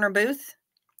in a corner booth.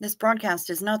 This broadcast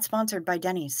is not sponsored by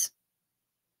Denny's.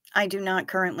 I do not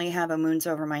currently have a moons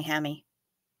over my hammy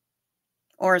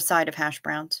or a side of hash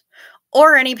browns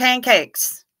or any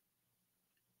pancakes.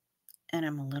 And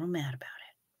I'm a little mad about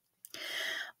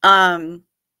it.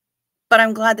 But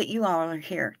I'm glad that you all are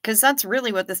here because that's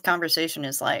really what this conversation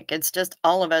is like. It's just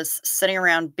all of us sitting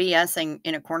around BSing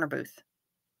in a corner booth.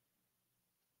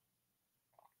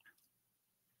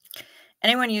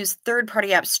 Anyone use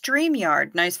third-party app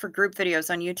StreamYard? Nice for group videos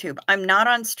on YouTube. I'm not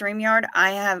on StreamYard.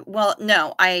 I have a login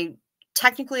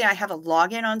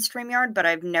on StreamYard, but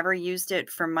I've never used it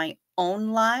for my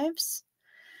own lives.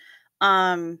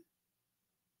 Because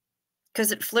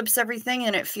it flips everything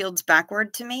and it feels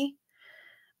backward to me.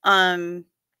 And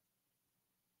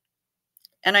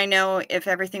I know if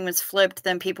everything was flipped,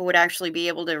 then people would actually be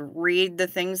able to read the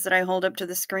things that I hold up to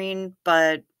the screen.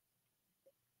 But,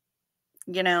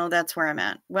 you know, that's where I'm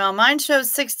at. Well, mine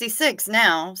shows 66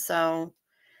 now, so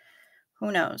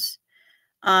who knows?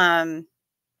 But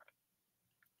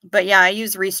yeah, I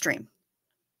use Restream.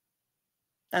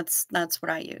 That's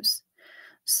what I use.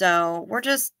 So we're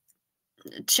just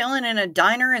chilling in a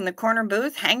diner in the corner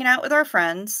booth, hanging out with our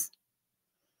friends.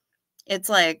 It's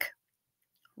like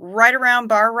right around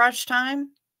bar rush time.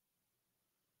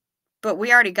 But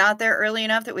we already got there early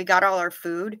enough that we got all our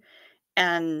food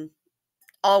and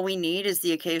all we need is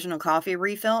the occasional coffee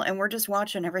refill. And we're just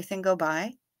watching everything go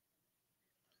by.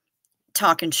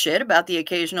 Talking shit about the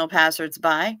occasional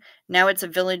passersby. Now it's a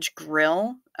Village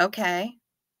Grill. Okay.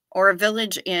 Or a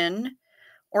Village Inn.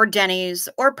 Or Denny's.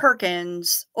 Or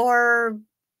Perkins. Or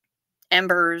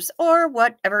Embers. Or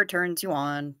whatever turns you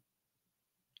on.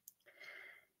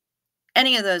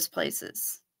 Any of those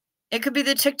places. It could be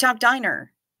the TikTok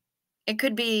Diner. It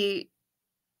could be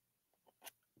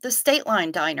the State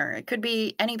Line Diner. It could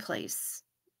be any place.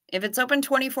 If it's open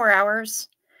 24 hours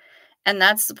and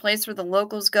that's the place where the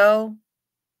locals go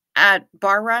at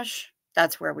bar rush,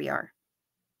 that's where we are.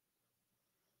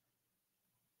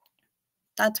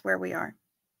 That's where we are.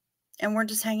 And we're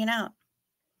just hanging out.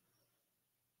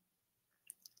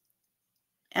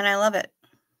 And I love it.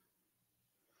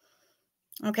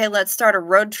 Okay, let's start a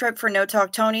road trip for No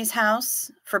Talk Tony's house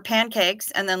for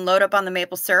pancakes and then load up on the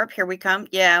maple syrup. Here we come.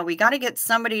 Yeah, we got to get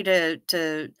somebody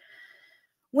to...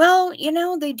 Well, you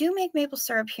know, they do make maple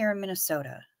syrup here in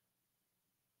Minnesota.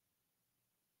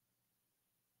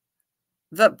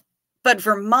 But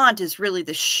Vermont is really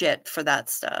the shit for that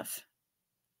stuff.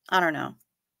 I don't know.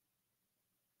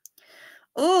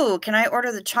 Ooh, can I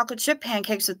order the chocolate chip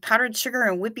pancakes with powdered sugar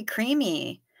and whippy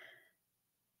creamy?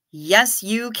 Yes,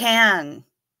 you can.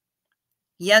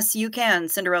 Yes, you can,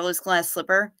 Cinderella's glass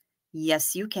slipper.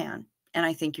 Yes, you can. And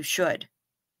I think you should.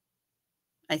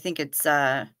 I think it's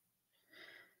a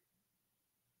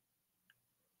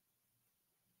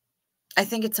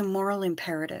moral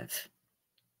imperative.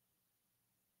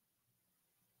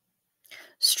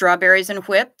 Strawberries and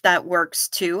whip, that works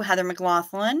too. Heather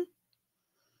McLaughlin.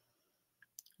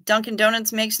 Dunkin'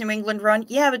 Donuts makes New England run.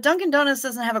 Yeah, but Dunkin' Donuts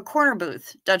doesn't have a corner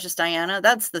booth, Duchess Diana.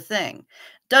 That's the thing.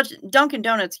 Dunkin'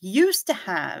 Donuts used to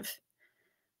have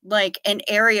like an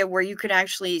area where you could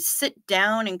actually sit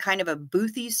down in kind of a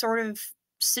boothy sort of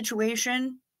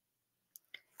situation.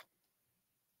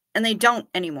 And they don't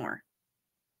anymore.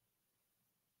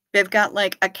 They've got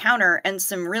like a counter and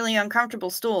some really uncomfortable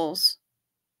stools.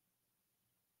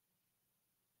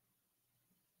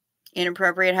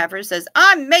 Inappropriate Heifer says,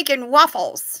 I'm making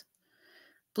waffles.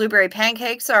 Blueberry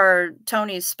pancakes are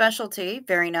Tony's specialty.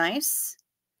 Very nice.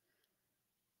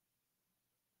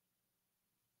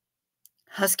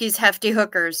 Husky's Hefty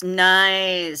Hookers.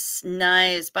 Nice.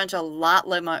 Nice. Bunch of lot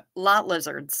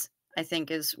lizards, I think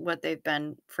is what they've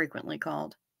been frequently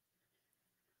called.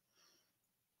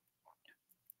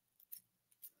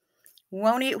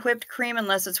 Won't eat whipped cream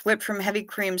unless it's whipped from heavy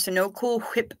cream, so no Cool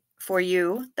Whip for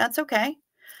you. That's okay.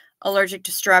 Allergic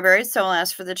to strawberries, so I'll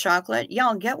ask for the chocolate.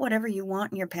 Y'all get whatever you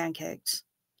want in your pancakes.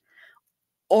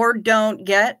 Or don't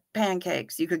get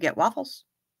pancakes. You could get waffles.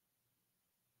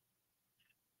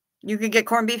 You could get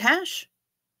corned beef hash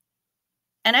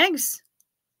and eggs.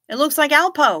 It looks like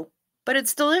Alpo, but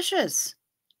it's delicious.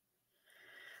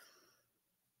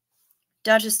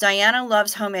 Duchess Diana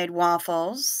loves homemade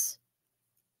waffles.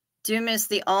 Do miss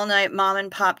the all-night mom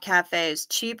and pop cafes,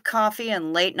 cheap coffee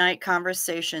and late night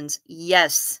conversations.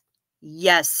 Yes.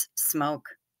 Yes, Smoke.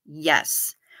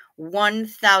 Yes.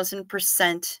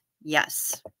 1000%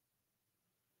 yes.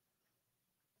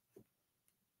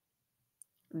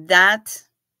 That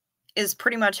is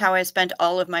pretty much how I spent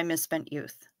all of my misspent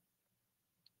youth.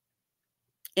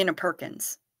 In a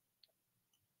Perkins.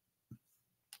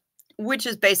 Which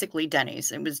is basically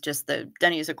Denny's. It was just the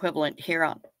Denny's equivalent here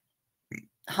on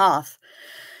Hoth.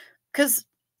 Because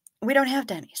we don't have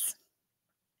Denny's.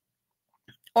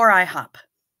 Or IHOP.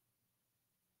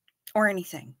 Or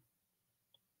anything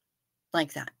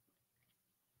like that.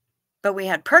 But we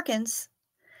had Perkins.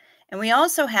 And we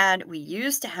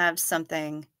used to have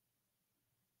something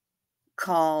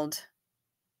called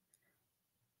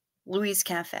Louis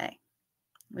Cafe.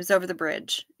 It was over the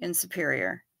bridge in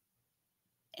Superior.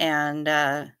 And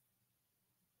that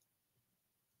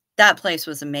place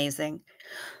was amazing.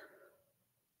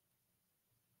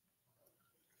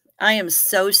 I am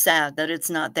so sad that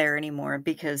it's not there anymore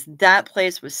because that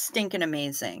place was stinking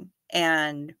amazing.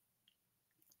 And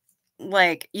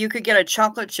like, you could get a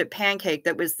chocolate chip pancake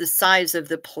that was the size of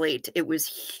the plate. It was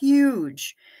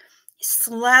huge.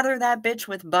 Slather that bitch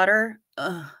with butter.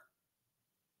 Ugh.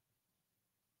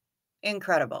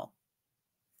 Incredible.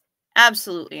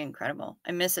 Absolutely incredible.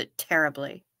 I miss it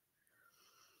terribly.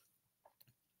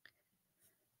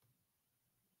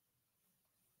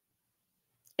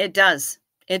 It does.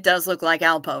 It does look like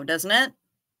Alpo, doesn't it?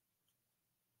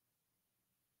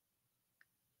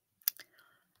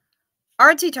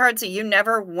 Artsy Tartsy, you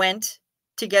never went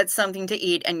to get something to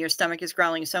eat and your stomach is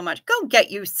growling so much. Go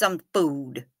get you some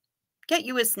food. Get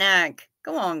you a snack.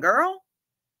 Go on, girl.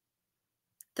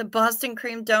 The Boston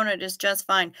cream donut is just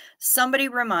fine. Somebody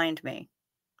remind me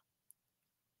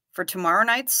for tomorrow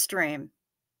night's stream.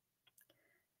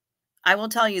 I will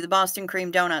tell you the Boston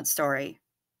cream donut story.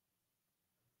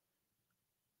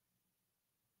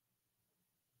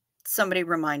 Somebody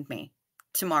remind me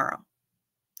tomorrow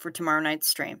for tomorrow night's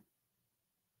stream.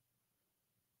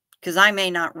 Because I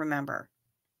may not remember.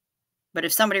 But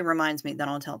if somebody reminds me, then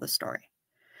I'll tell the story.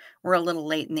 We're a little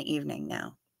late in the evening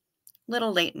now.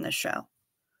 Little late in the show.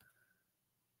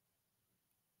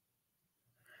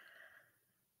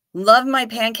 Love my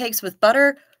pancakes with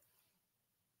butter.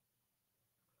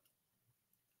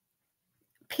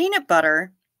 Peanut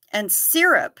butter and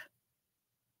syrup.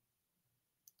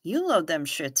 You load them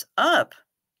shits up.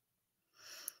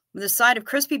 With a side of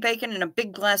crispy bacon and a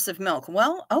big glass of milk.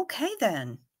 Well, okay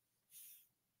then.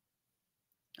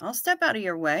 I'll step out of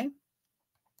your way.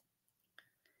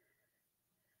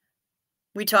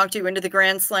 We talked you into the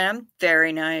Grand Slam.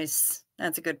 Very nice.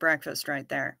 That's a good breakfast right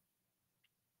there.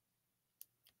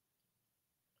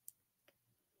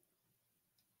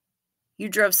 You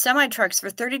drove semi-trucks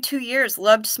for 32 years.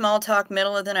 Loved small talk,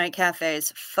 middle of the night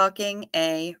cafes. Fucking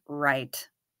A right.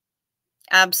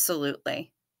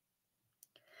 Absolutely.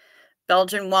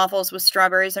 Belgian waffles with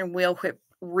strawberries and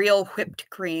real whipped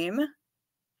cream.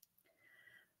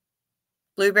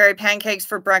 Blueberry pancakes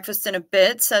for breakfast in a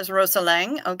bit, says Rosa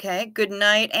Lang. Okay. Good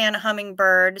night, Anne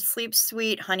Hummingbird. Sleep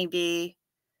sweet, honeybee.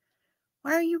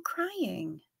 Why are you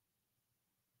crying?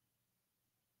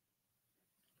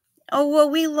 Oh, well,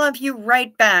 we love you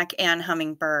right back, Anne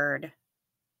Hummingbird.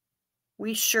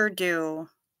 We sure do.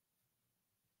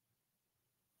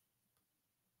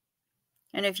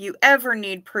 And if you ever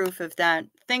need proof of that,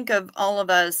 think of all of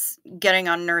us getting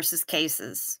on nurses'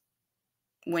 cases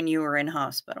when you were in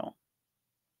hospital.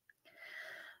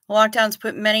 Lockdowns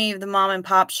put many of the mom and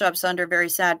pop shops under. Very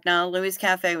sad. No, Louis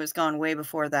Cafe was gone way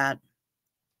before that.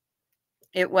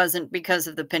 It wasn't because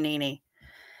of the panini.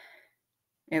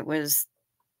 It was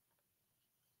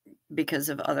because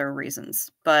of other reasons.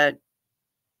 But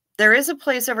there is a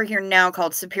place over here now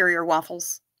called Superior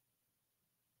Waffles.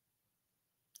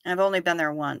 I've only been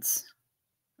there once.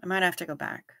 I might have to go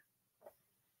back.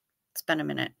 It's been a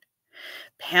minute.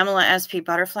 Pamela SP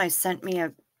Butterfly sent me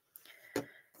a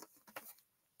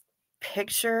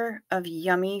picture of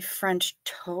yummy French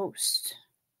toast.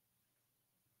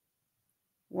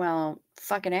 Well,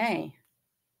 fucking A.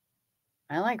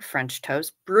 I like French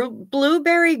toast.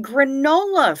 Blueberry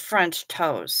granola French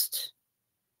toast.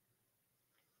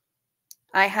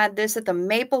 I had this at the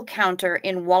Maple counter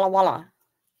in Walla Walla.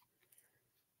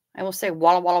 I will say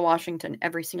Walla Walla, Washington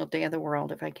every single day of the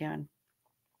world if I can.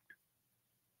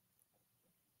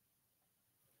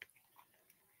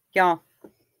 Y'all,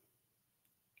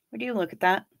 would you look at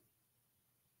that?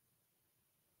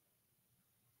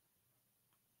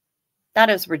 That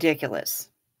is ridiculous.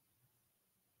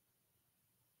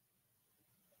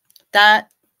 That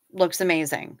looks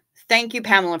amazing. Thank you,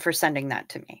 Pamela, for sending that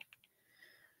to me.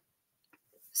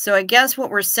 So I guess what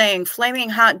we're saying, flaming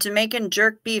hot Jamaican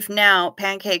jerk beef now,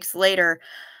 pancakes later.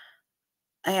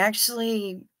 I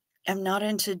actually am not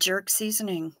into jerk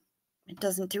seasoning. It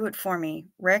doesn't do it for me,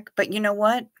 Rick. But you know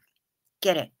what?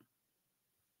 Get it.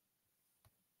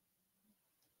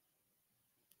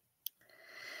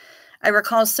 I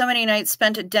recall so many nights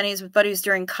spent at Denny's with buddies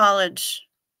during college.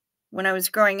 When I was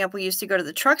growing up, we used to go to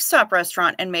the truck stop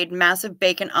restaurant and made massive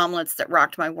bacon omelets that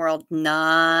rocked my world.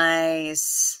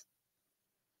 Nice.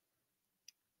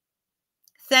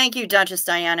 Thank you, Duchess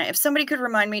Diana. If somebody could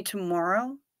remind me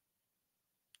tomorrow,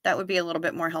 that would be a little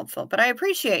bit more helpful. But I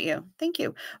appreciate you. Thank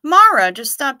you. Mara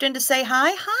just stopped in to say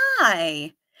hi.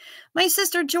 Hi. My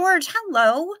sister George,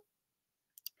 hello.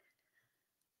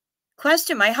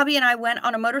 Question, my hubby and I went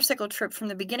on a motorcycle trip from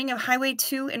the beginning of Highway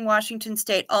 2 in Washington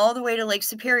State all the way to Lake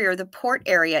Superior. The port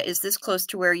area is this close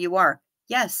to where you are?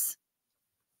 Yes.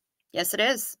 Yes, it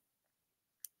is.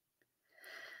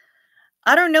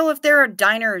 I don't know if there are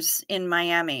diners in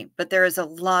Miami, but there is a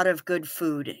lot of good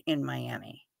food in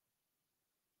Miami.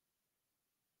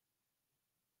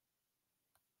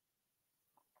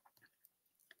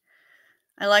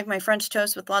 I like my French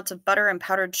toast with lots of butter and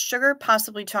powdered sugar,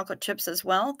 possibly chocolate chips as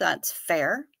well. That's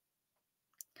fair.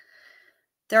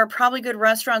 There are probably good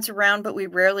restaurants around, but we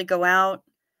rarely go out.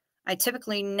 I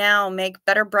typically now make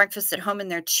better breakfasts at home and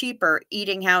they're cheaper.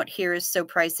 Eating out here is so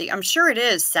pricey. I'm sure it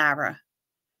is, Sarah.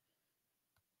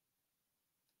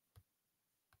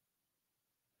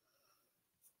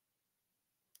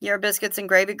 You're a biscuits and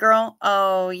gravy girl?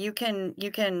 Oh, you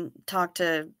can talk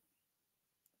to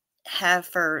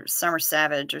Hef or Summer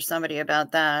Savage or somebody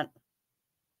about that.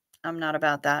 I'm not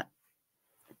about that.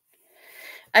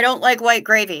 I don't like white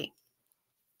gravy.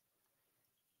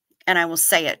 And I will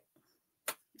say it.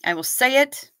 I will say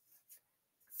it.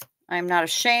 I'm not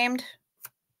ashamed.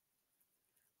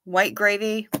 White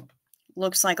gravy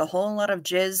looks like a whole lot of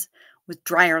jizz with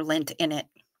dryer lint in it.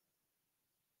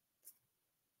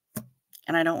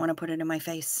 And I don't want to put it in my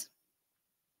face.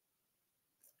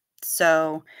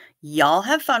 So y'all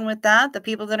have fun with that. The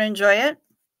people that enjoy it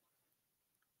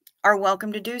are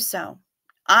welcome to do so.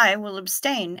 I will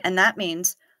abstain, and that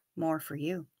means more for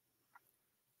you.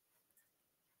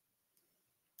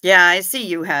 Yeah, I see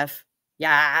you have.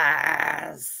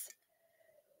 Yes.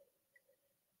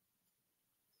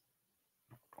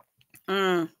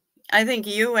 I think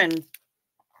you and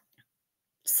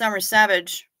Summer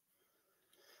Savage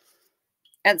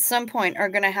at some point are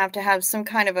going to have some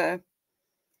kind of a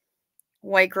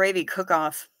white gravy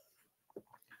cook-off.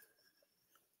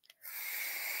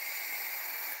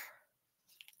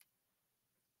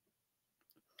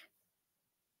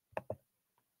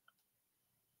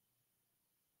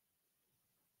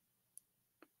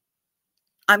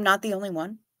 I'm not the only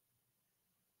one.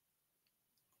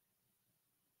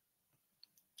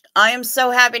 I am so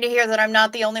happy to hear that I'm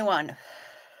not the only one.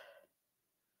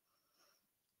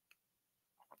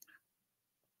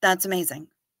 That's amazing.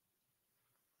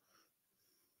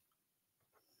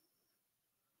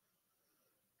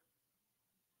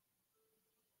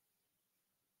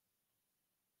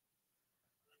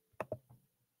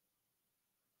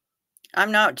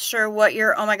 I'm not sure what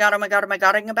you're, oh my God,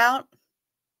 godding about.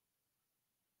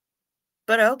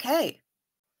 But okay.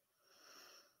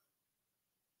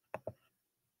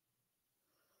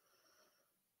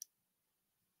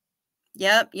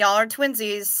 Yep, y'all are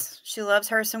twinsies. She loves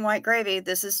her some white gravy.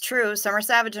 This is true. Summer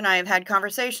Savage and I have had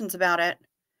conversations about it.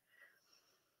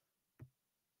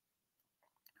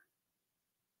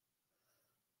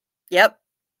 Yep,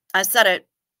 I said it.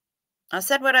 I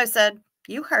said what I said.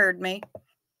 You heard me.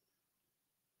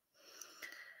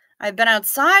 I've been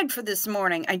outside for this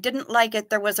morning. I didn't like it.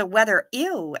 There was a weather.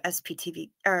 Ew, SPTV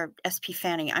or SP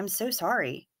Fanny. I'm so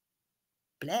sorry.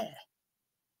 Bleh.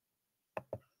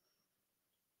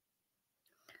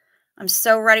 I'm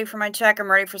so ready for my check. I'm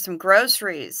ready for some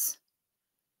groceries.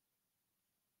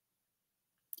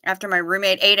 After my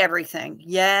roommate ate everything.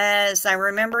 Yes, I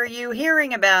remember you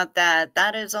hearing about that.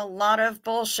 That is a lot of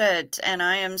bullshit, and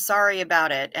I am sorry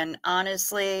about it. And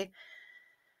honestly,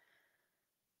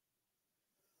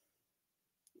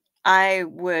 I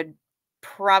would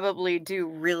probably do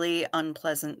really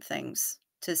unpleasant things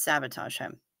to sabotage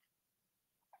him.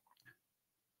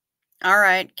 All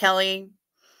right, Kelly,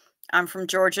 I'm from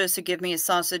Georgia, so give me a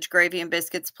sausage, gravy, and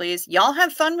biscuits, please. Y'all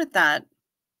have fun with that.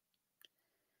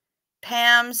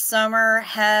 Pam, Summer,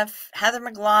 Hef, Heather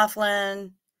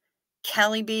McLaughlin,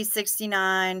 Kelly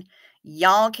B69,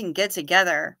 y'all can get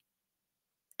together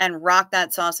and rock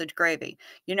that sausage gravy.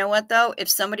 You know what, though? If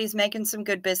somebody's making some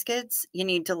good biscuits, you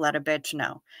need to let a bitch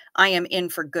know. I am in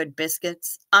for good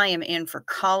biscuits. I am in for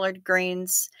collard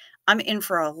greens. I'm in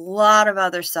for a lot of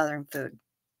other Southern food.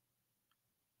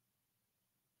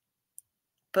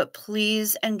 But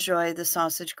please enjoy the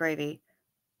sausage gravy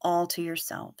all to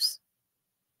yourselves.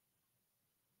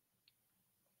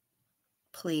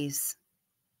 Please.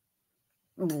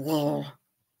 Whoa.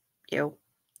 Ew.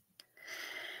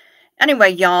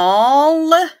 Anyway,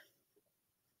 y'all.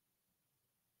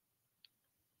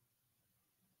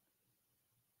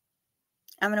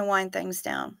 I'm going to wind things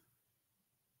down.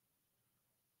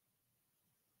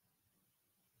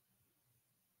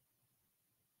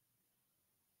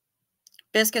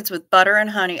 Biscuits with butter and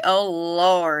honey. Oh,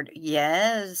 Lord.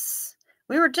 Yes.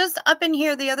 We were just up in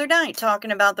here the other night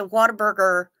talking about the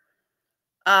Whataburger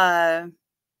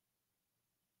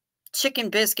chicken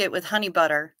biscuit with honey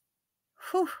butter.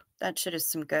 Whew, that shit is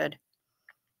some good.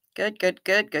 Good, good,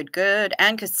 good, good, good.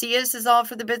 And Casillas is all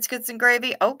for the biscuits and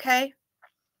gravy. Okay.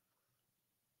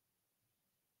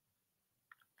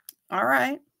 All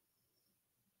right.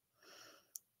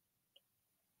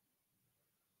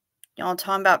 Y'all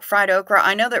talking about fried okra.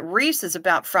 I know that Reese is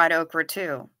about fried okra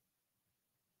too.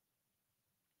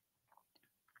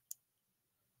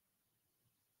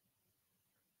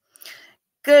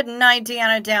 Good night,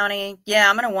 Deanna Downey. Yeah,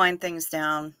 I'm going to wind things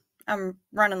down. I'm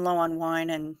running low on wine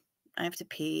and I have to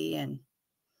pee. And,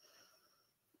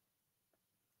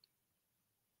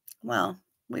 well,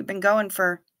 we've been going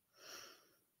for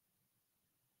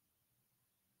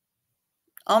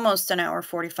almost an hour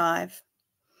 45.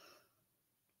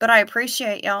 But I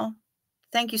appreciate y'all.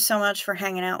 Thank you so much for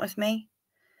hanging out with me.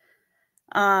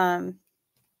 Thank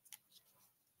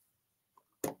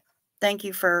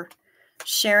you for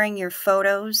sharing your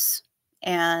photos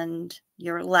and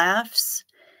your laughs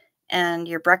and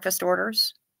your breakfast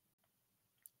orders.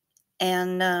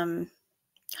 And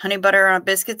honey butter on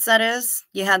biscuits, that is.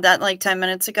 You had that like 10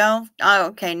 minutes ago? Oh,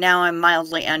 okay. Now I'm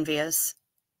mildly envious.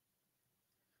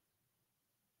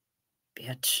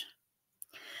 Bitch.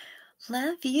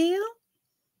 Love you.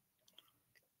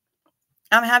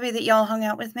 I'm happy that y'all hung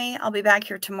out with me. I'll be back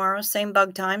here tomorrow. Same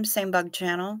bug time, same bug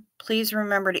channel. Please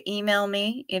remember to email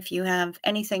me if you have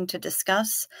anything to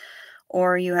discuss,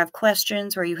 or you have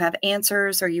questions, or you have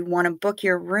answers, or you want to book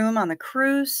your room on the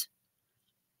cruise.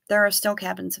 There are still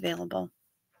cabins available.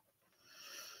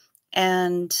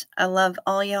 And I love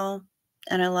all y'all,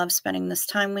 and I love spending this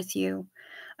time with you.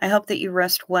 I hope that you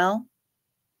rest well.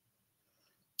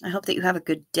 I hope that you have a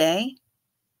good day.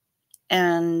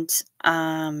 And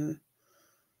I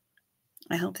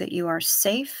hope that you are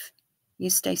safe. You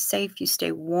stay safe. You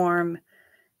stay warm.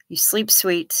 You sleep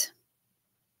sweet.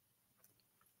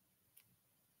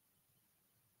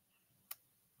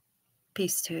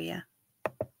 Peace to you.